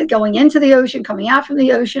going into the ocean, coming out from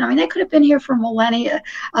the ocean. I mean, they could have been here for millennia.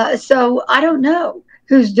 So I don't know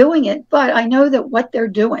who's doing it, but I know that what they're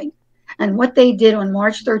doing and what they did on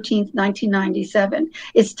March 13th, 1997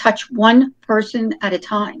 is touch one person at a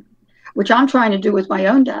time, which I'm trying to do with my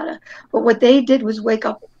own data. But what they did was wake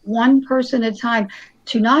up one person at a time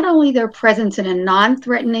to not only their presence in a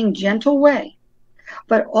non-threatening, gentle way,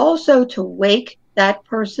 but also to wake that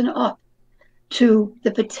person up to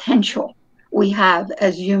the potential we have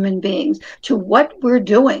as human beings, to what we're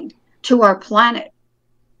doing to our planet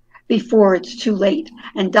before it's too late.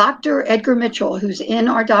 And Dr. Edgar Mitchell, who's in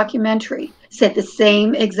our documentary, said the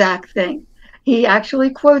same exact thing. He actually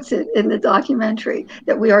quotes it in the documentary,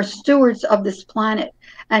 that we are stewards of this planet.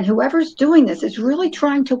 And whoever's doing this is really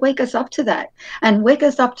trying to wake us up to that, and wake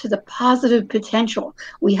us up to the positive potential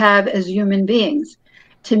we have as human beings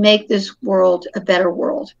to make this world a better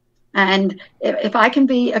world. And if I can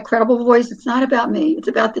be a credible voice, it's not about me, it's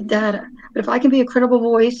about the data. But if I can be a credible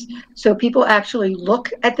voice so people actually look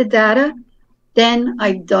at the data, then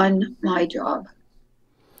I've done my job.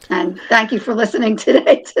 And thank you for listening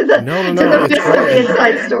today to the No, it's mystery great.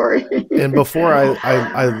 inside story. And before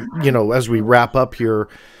as we wrap up here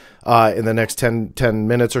in the next 10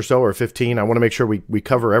 minutes or so, or 15, I want to make sure we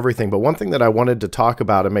cover everything. But one thing that I wanted to talk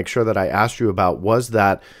about and make sure that I asked you about was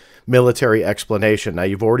that military explanation. Now,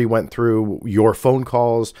 you've already went through your phone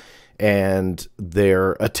calls and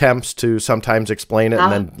their attempts to sometimes explain it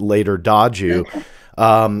and then later dodge you.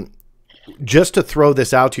 Just to throw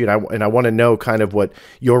this out to you, and I want to know kind of what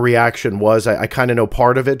your reaction was. I kind of know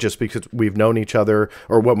part of it just because we've known each other,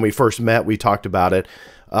 or when we first met, we talked about it.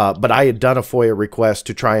 But I had done a FOIA request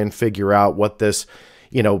to try and figure out what this,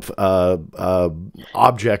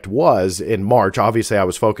 object was in March. Obviously, I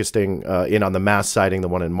was focusing in on the mass sighting, the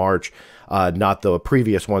one in March, not the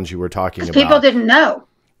previous ones you were talking about. People didn't know.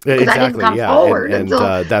 Because I didn't come forward and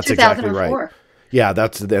until that's 2004. Exactly right. Yeah,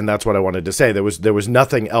 that's what I wanted to say. There was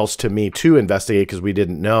nothing else to me to investigate because we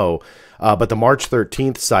didn't know. But the March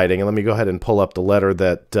 13th sighting, and let me go ahead and pull up the letter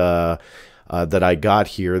that I got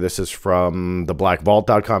here. This is from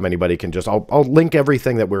theblackvault.com. Anybody can I'll link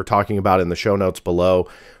everything that we're talking about in the show notes below.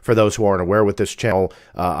 For those who aren't aware with this channel,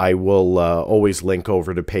 I will always link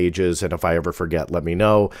over to pages, and if I ever forget, let me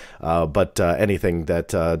know. But anything that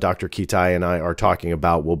Dr. Kitei and I are talking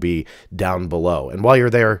about will be down below. And while you're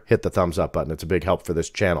there, hit the thumbs up button. It's a big help for this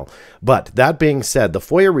channel. But that being said, the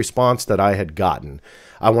FOIA response that I had gotten,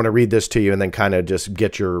 I want to read this to you and then kind of just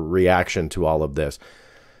get your reaction to all of this.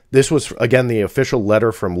 This was, again, the official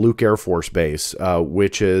letter from Luke Air Force Base,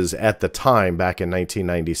 which is at the time, back in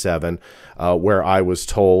 1997, where I was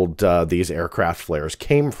told these aircraft flares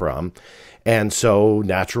came from. And so,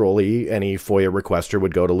 naturally, any FOIA requester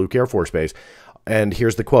would go to Luke Air Force Base. And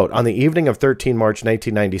here's the quote. On the evening of 13 March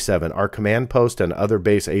 1997, our command post and other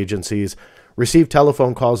base agencies received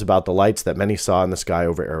telephone calls about the lights that many saw in the sky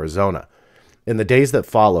over Arizona. In the days that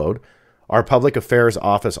followed, our public affairs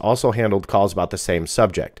office also handled calls about the same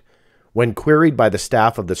subject. When queried by the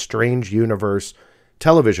staff of the Strange Universe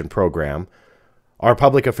television program, our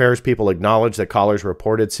public affairs people acknowledged that callers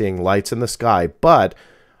reported seeing lights in the sky, but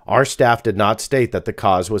our staff did not state that the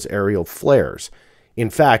cause was aerial flares. In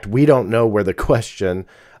fact, we don't know where the question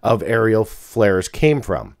of aerial flares came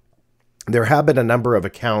from. There have been a number of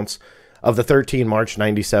accounts of the 13 March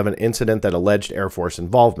 97 incident that alleged Air Force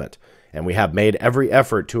involvement, and we have made every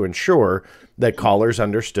effort to ensure that callers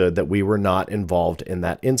understood that we were not involved in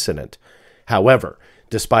that incident. However,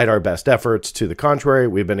 despite our best efforts to the contrary,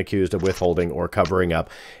 we've been accused of withholding or covering up,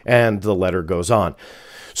 and the letter goes on.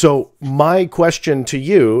 So my question to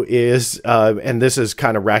you is, and this is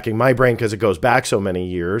kind of racking my brain because it goes back so many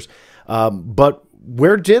years, but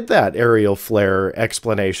where did that aerial flare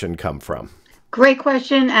explanation come from? Great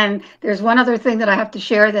question. And there's one other thing that I have to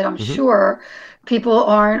share that I'm sure people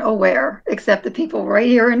aren't aware, except the people right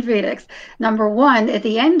here in Phoenix. Number one, at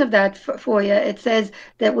the end of that FOIA, it says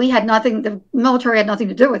that we had nothing, the military had nothing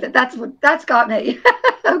to do with it. That's got me.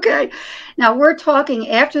 Okay. Now we're talking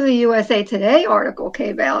after the USA Today article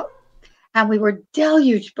came out, and we were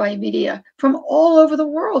deluged by media from all over the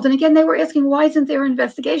world. And again, they were asking, why isn't there an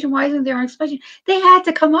investigation? Why isn't there an explanation? They had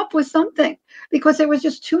to come up with something because there was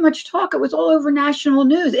just too much talk. It was all over national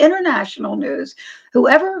news, international news.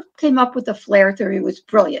 Whoever came up with the flare theory was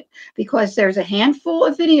brilliant because there's a handful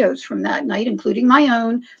of videos from that night, including my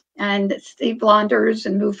own and Steve Blonder's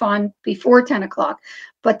and MUFON before 10 o'clock.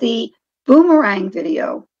 But the boomerang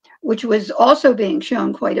video, which was also being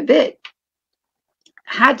shown quite a bit,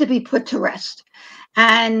 had to be put to rest.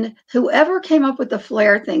 And whoever came up with the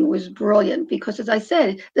flare thing was brilliant because, as I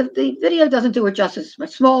said, the video doesn't do it justice. It's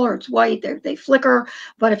much smaller. It's white. They flicker.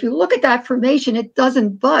 But if you look at that formation, it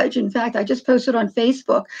doesn't budge. In fact, I just posted on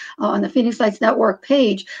Facebook on the Phoenix Lights Network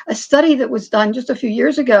page a study that was done just a few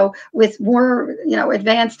years ago with more,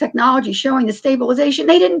 advanced technology showing the stabilization.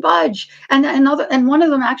 They didn't budge, and one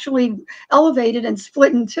of them actually elevated and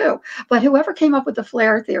split in two. But whoever came up with the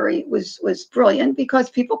flare theory was brilliant because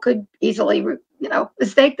people could easily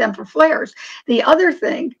mistake them for flares. The other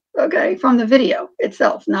thing, okay, from the video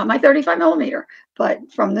itself, not my 35 millimeter, but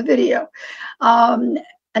from the video.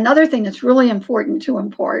 Another thing that's really important to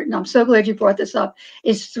import, and I'm so glad you brought this up,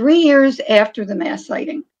 is 3 years after the mass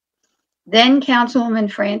sighting, then Councilwoman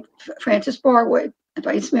Frances Barwood,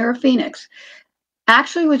 Vice Mayor of Phoenix,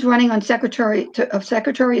 actually was running on Secretary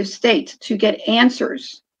of State to get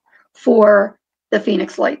answers for the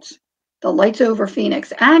Phoenix lights. The lights over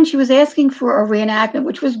Phoenix. And she was asking for a reenactment,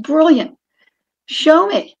 which was brilliant. Show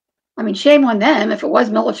me. I mean, shame on them if it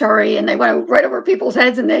was military and they went right over people's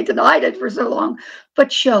heads and they denied it for so long.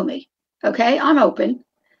 But show me. Okay, I'm open.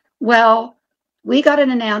 Well, we got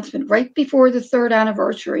an announcement right before the 3rd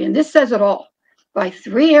anniversary, and this says it all. by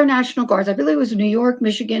 3 Air National Guards. I believe it was New York,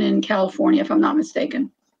 Michigan, and California, if I'm not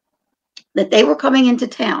mistaken, that they were coming into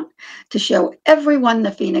town to show everyone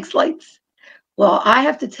the Phoenix Lights. Well, I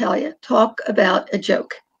have to tell you, talk about a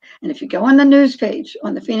joke. And if you go on the news page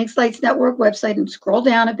on the Phoenix Lights Network website and scroll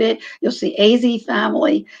down a bit, you'll see AZ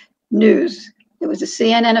Family News. It was a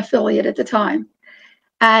CNN affiliate at the time.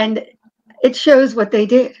 And it shows what they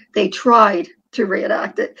did. They tried to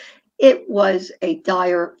reenact it. It was a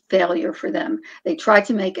dire failure for them. They tried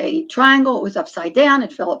to make a triangle. It was upside down.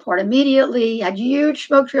 It fell apart immediately, had huge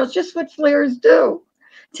smoke trails, just what flares do.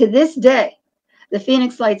 To this day, the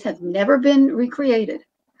Phoenix Lights have never been recreated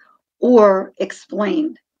or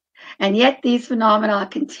explained. And yet these phenomena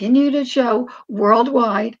continue to show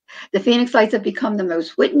worldwide. The Phoenix Lights have become the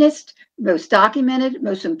most witnessed, most documented,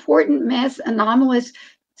 most important mass anomalous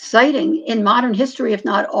sighting in modern history, if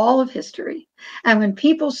not all of history. And when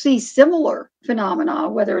people see similar phenomena,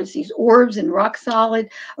 whether it's these orbs in rock solid,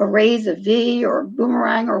 arrays of V or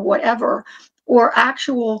boomerang or whatever, or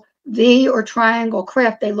actual V or triangle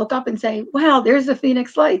craft, they look up and say, wow, there's the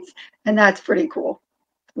Phoenix Lights. And that's pretty cool.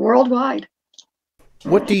 Worldwide.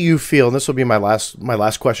 What do you feel, and this will be my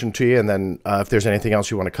last question to you, and then if there's anything else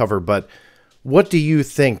you want to cover, but what do you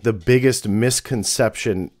think the biggest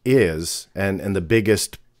misconception is, and the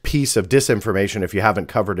biggest piece of disinformation, if you haven't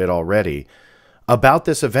covered it already, about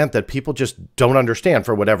this event that people just don't understand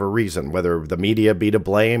for whatever reason, whether the media be to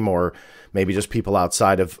blame or maybe just people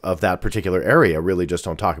outside of that particular area really just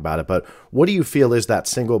don't talk about it. But what do you feel is that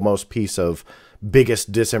single most piece of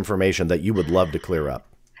biggest disinformation that you would love to clear up?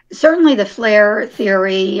 Certainly the flare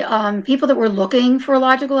theory, people that were looking for a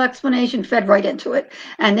logical explanation fed right into it.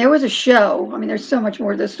 And there was a show, I mean, there's so much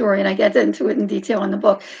more to the story, and I get into it in detail in the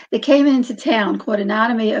book, that came into town called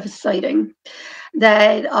Anatomy of a Sighting,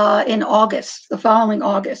 that in August, the following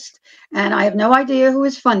August. And I have no idea who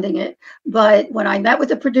is funding it, but when I met with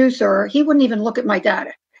the producer, he wouldn't even look at my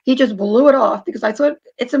data. He just blew it off because I thought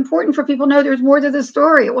it's important for people to know there's more to the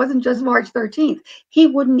story. It wasn't just March 13th. He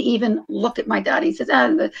wouldn't even look at my data. He says,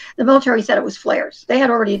 the military said it was flares. They had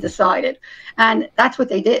already decided. And that's what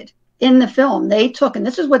they did. In the film, they took, and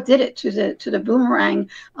this is what did it to the boomerang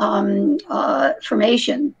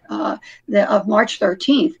formation of March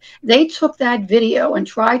 13th. They took that video and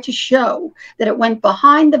tried to show that it went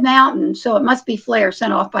behind the mountain, so it must be flares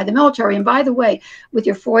sent off by the military. And by the way, with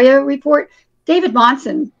your FOIA report, David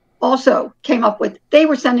Monson also came up with, they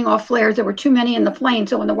were sending off flares. There were too many in the plane.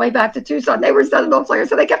 So on the way back to Tucson, they were sending off flares.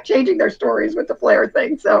 So they kept changing their stories with the flare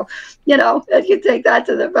thing. So, you know, you take that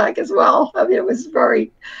to the back as well. I mean, it was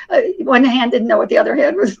very, one hand didn't know what the other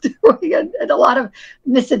hand was doing. And a lot of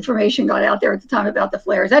misinformation got out there at the time about the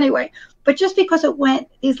flares anyway. But just because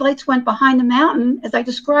these lights went behind the mountain, as I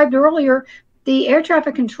described earlier, the air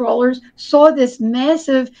traffic controllers saw this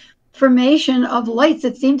massive formation of lights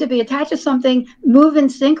that seem to be attached to something, move in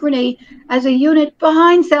synchrony as a unit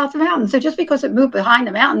behind South Mountain. So just because it moved behind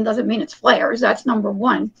the mountain doesn't mean it's flares. That's number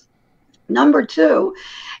one. Number two,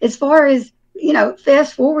 as far as, you know,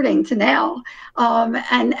 fast forwarding to now,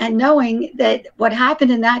 and knowing that what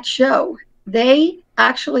happened in that show, they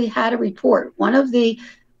actually had a report. One of the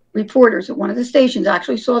reporters at one of the stations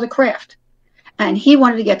actually saw the craft, and he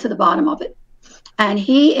wanted to get to the bottom of it. And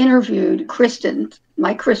he interviewed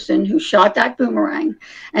Mike Kristen, who shot that boomerang.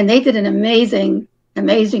 And they did an amazing,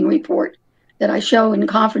 amazing report that I show in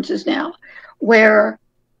conferences now, where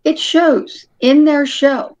it shows in their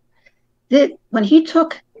show that when he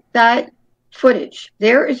took that footage,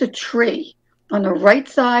 there is a tree on the right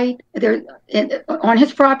side there on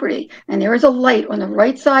his property, and there is a light on the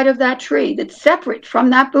right side of that tree that's separate from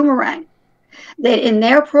that boomerang, that in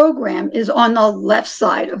their program is on the left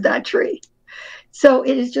side of that tree. So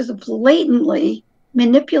it is just blatantly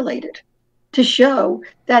manipulated to show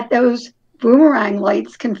that those boomerang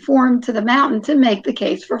lights conform to the mountain to make the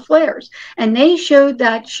case for flares. And they showed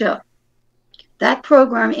that show. That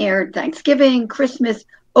program aired Thanksgiving, Christmas,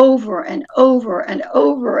 over and over and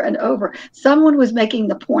over and over. Someone was making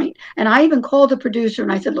the point. And I even called the producer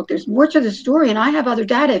and I said, look, there's more to the story and I have other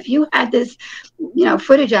data. If you had this, you know,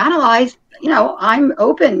 footage analyzed, you know, I'm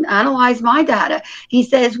open, analyze my data. He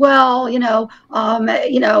says, well,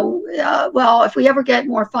 well, if we ever get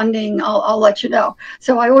more funding, I'll let you know.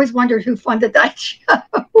 So I always wondered who funded that show.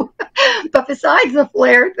 But besides the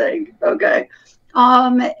flare thing, okay,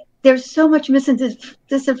 there's so much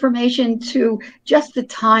disinformation to just the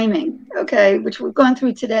timing, okay, which we've gone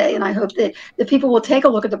through today. And I hope that the people will take a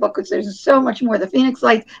look at the book because there's so much more. The Phoenix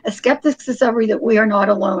Lights, A Skeptic's Discovery That We Are Not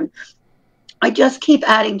Alone. I just keep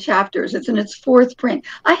adding chapters. It's in its fourth print.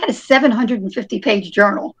 I had a 750-page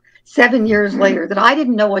journal 7 years later that I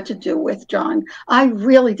didn't know what to do with, John. I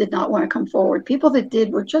really did not want to come forward. People that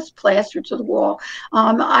did were just plastered to the wall.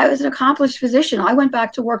 I was an accomplished physician. I went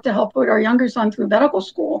back to work to help put our younger son through medical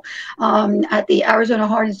school at the Arizona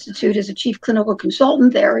Heart Institute as a chief clinical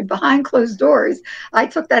consultant there. And behind closed doors, I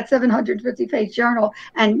took that 750-page journal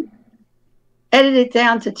and edited it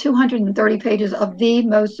down to 230 pages of the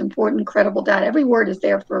most important, credible data. Every word is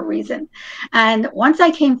there for a reason. And once I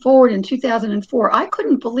came forward in 2004, I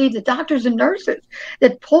couldn't believe the doctors and nurses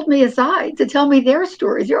that pulled me aside to tell me their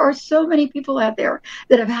stories. There are so many people out there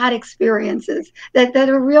that have had experiences that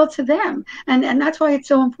are real to them. And that's why it's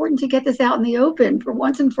so important to get this out in the open for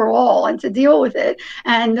once and for all and to deal with it.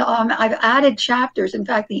 And I've added chapters. In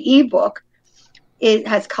fact, the ebook, it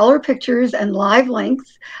has color pictures and live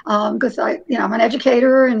links because I'm an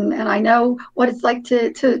educator and I know what it's like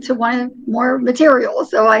to want more material.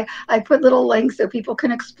 So I put little links so people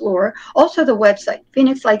can explore. Also, the website,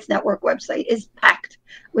 Phoenix Lights Network website, is packed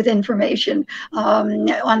with information on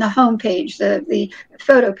the homepage, the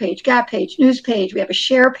photo page, gap page, news page. We have a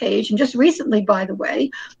share page. And just recently, by the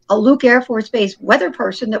way, a Luke Air Force Base weather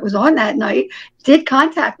person that was on that night did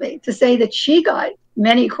contact me to say that she got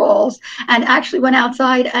many calls and actually went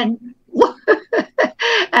outside and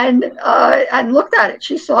and looked at it.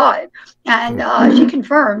 She saw it, and she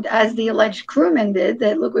confirmed, as the alleged crewman did,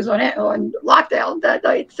 that Luke was on lockdown that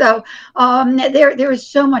night. So there is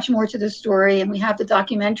so much more to this story, and we have the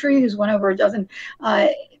documentary, who's won over a dozen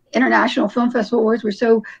International Film Festival awards. We're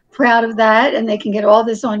so proud of that, and they can get all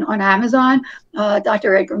this on Amazon.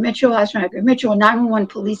 Dr. Edgar Mitchell, astronaut Edgar Mitchell, a 911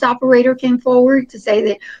 police operator, came forward to say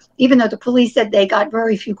that even though the police said they got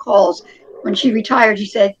very few calls, when she retired, she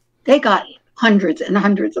said they got hundreds and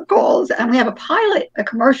hundreds of calls. And we have a pilot, a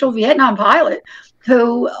commercial Vietnam pilot,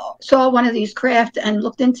 who saw one of these craft and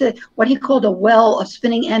looked into what he called a well of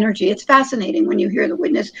spinning energy. It's fascinating when you hear the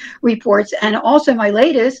witness reports. And also my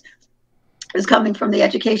latest is coming from the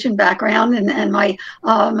education background and my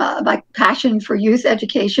passion for youth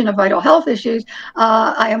education of vital health issues.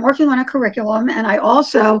 I am working on a curriculum, and I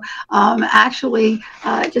also actually,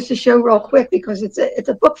 just to show real quick, because it's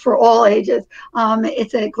a book for all ages.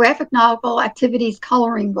 It's a graphic novel activities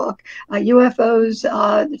coloring book, UFOs,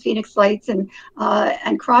 the Phoenix Lights, and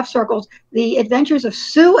crop circles. The Adventures of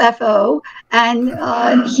Sue F.O. and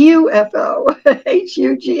Hugh F.O.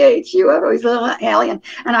 H-U-G-H, UFO, he's a little alien.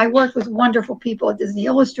 And I work with wonderful people at Disney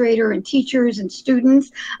Illustrator and teachers and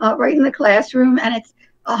students right in the classroom. And it's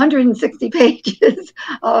 160 pages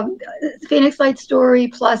of Phoenix Light story,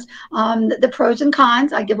 plus the pros and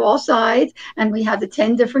cons. I give all sides, and we have the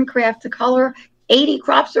 10 different crafts to color, 80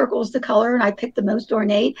 crop circles to color, and I picked the most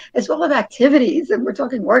ornate, as well as activities. And we're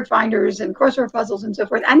talking word finders and crossword puzzles and so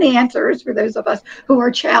forth, and the answers for those of us who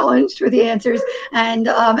are challenged for the answers. And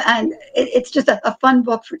it's just a fun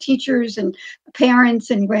book for teachers and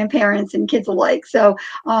parents and grandparents and kids alike. So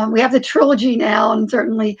we have the trilogy now, and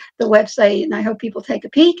certainly the website, and I hope people take a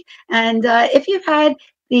peek. And if you've had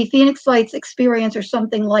the Phoenix Lights experience or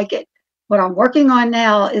something like it, what I'm working on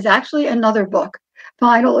now is actually another book.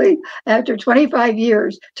 Finally, after 25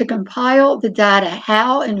 years, to compile the data,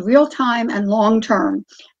 how in real time and long term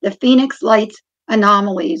the Phoenix Lights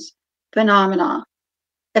anomalies, phenomena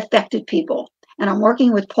affected people. And I'm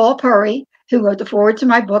working with Paul Purry, who wrote the foreword to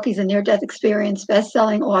my book. He's a near-death experience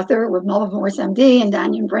best-selling author with Melvin Morris, MD, and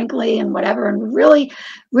Daniel Brinkley, and whatever. And we're really,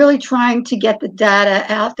 really trying to get the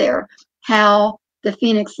data out there, how the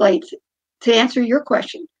Phoenix Lights, to answer your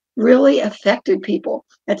question, really affected people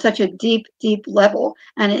at such a deep, deep level.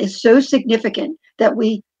 And it is so significant that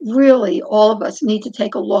we really, all of us, need to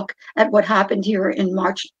take a look at what happened here in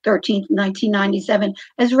March 13th, 1997,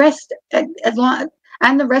 and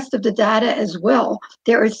the rest of the data as well.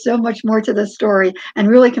 There is so much more to the story, and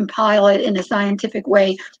really compile it in a scientific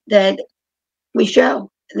way that we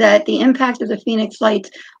show that the impact of the Phoenix Lights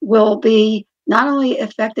will be not only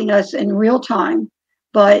affecting us in real time,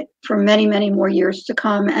 but for many, many more years to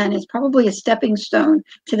come, and is probably a stepping stone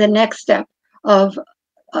to the next step of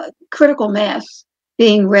critical mass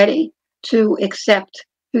being ready to accept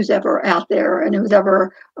who's ever out there and who's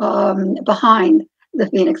ever behind the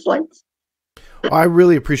Phoenix Lights. Well, I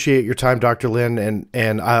really appreciate your time, Dr. Lynne,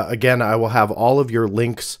 and again, I will have all of your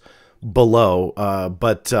links below,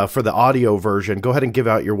 but for the audio version, go ahead and give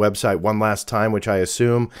out your website one last time, which I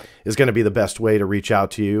assume is going to be the best way to reach out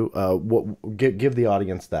to you. Give the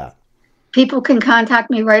audience that. People can contact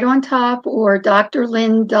me right on top, or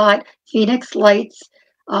drlynne.phoenixlights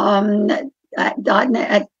 .net.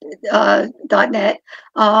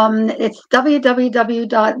 It's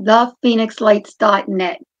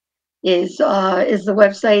www.thephoenixlights.net is the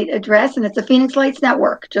website address, and it's the Phoenix Lights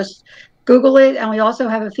Network. Just Google it. And we also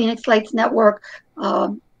have a Phoenix Lights Network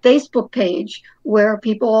Facebook page where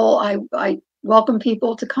I welcome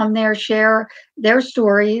people to come there, share their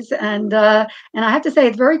stories, and I have to say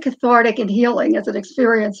it's very cathartic and healing as an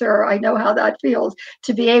experiencer. I know how that feels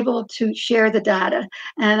to be able to share the data,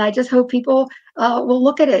 and I just hope people will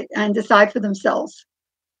look at it and decide for themselves.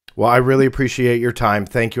 Well, I really appreciate your time.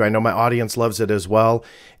 Thank you. I know my audience loves it as well,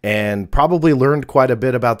 and probably learned quite a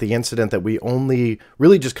bit about the incident that we only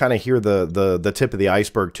really just kind of hear the tip of the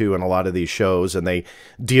iceberg too in a lot of these shows, and they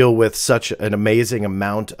deal with such an amazing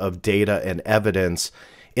amount of data and evidence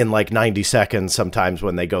in like 90 seconds sometimes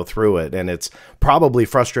when they go through it. And it's probably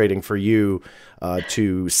frustrating for you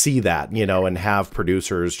to see that, you know, and have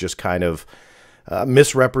producers just kind of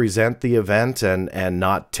misrepresent the event and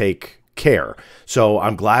not take care. So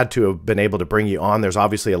I'm glad to have been able to bring you on. There's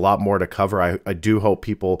obviously a lot more to cover. I do hope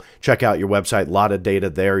people check out your website, a lot of data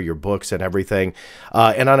there, your books and everything.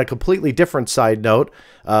 And on a completely different side note,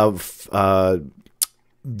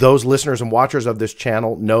 those listeners and watchers of this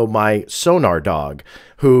channel know my sonar dog,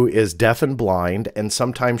 who is deaf and blind, and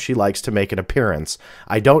sometimes she likes to make an appearance.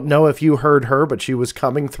 I don't know if you heard her, but she was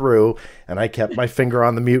coming through, and I kept my finger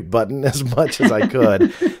on the mute button as much as I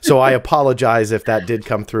could. So I apologize if that did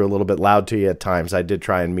come through a little bit loud to you at times. I did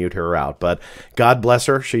try and mute her out, but God bless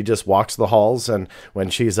her. She just walks the halls, and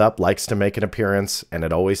when she's up, likes to make an appearance, and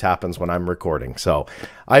it always happens when I'm recording. So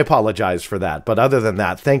I apologize for that. But other than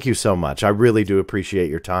that, thank you so much. I really do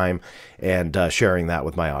appreciate your time and sharing that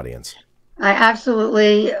with my audience. I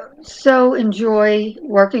absolutely so enjoy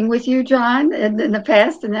working with you, John, in the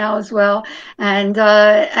past and now as well, and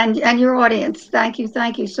your audience. Thank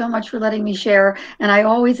you so much for letting me share. And I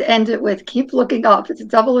always end it with keep looking up. It's a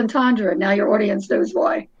double entendre. Now your audience knows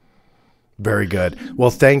why. Very good. Well,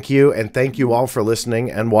 thank you, and thank you all for listening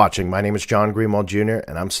and watching. My name is John Greenwald Jr.,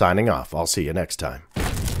 and I'm signing off. I'll see you next time.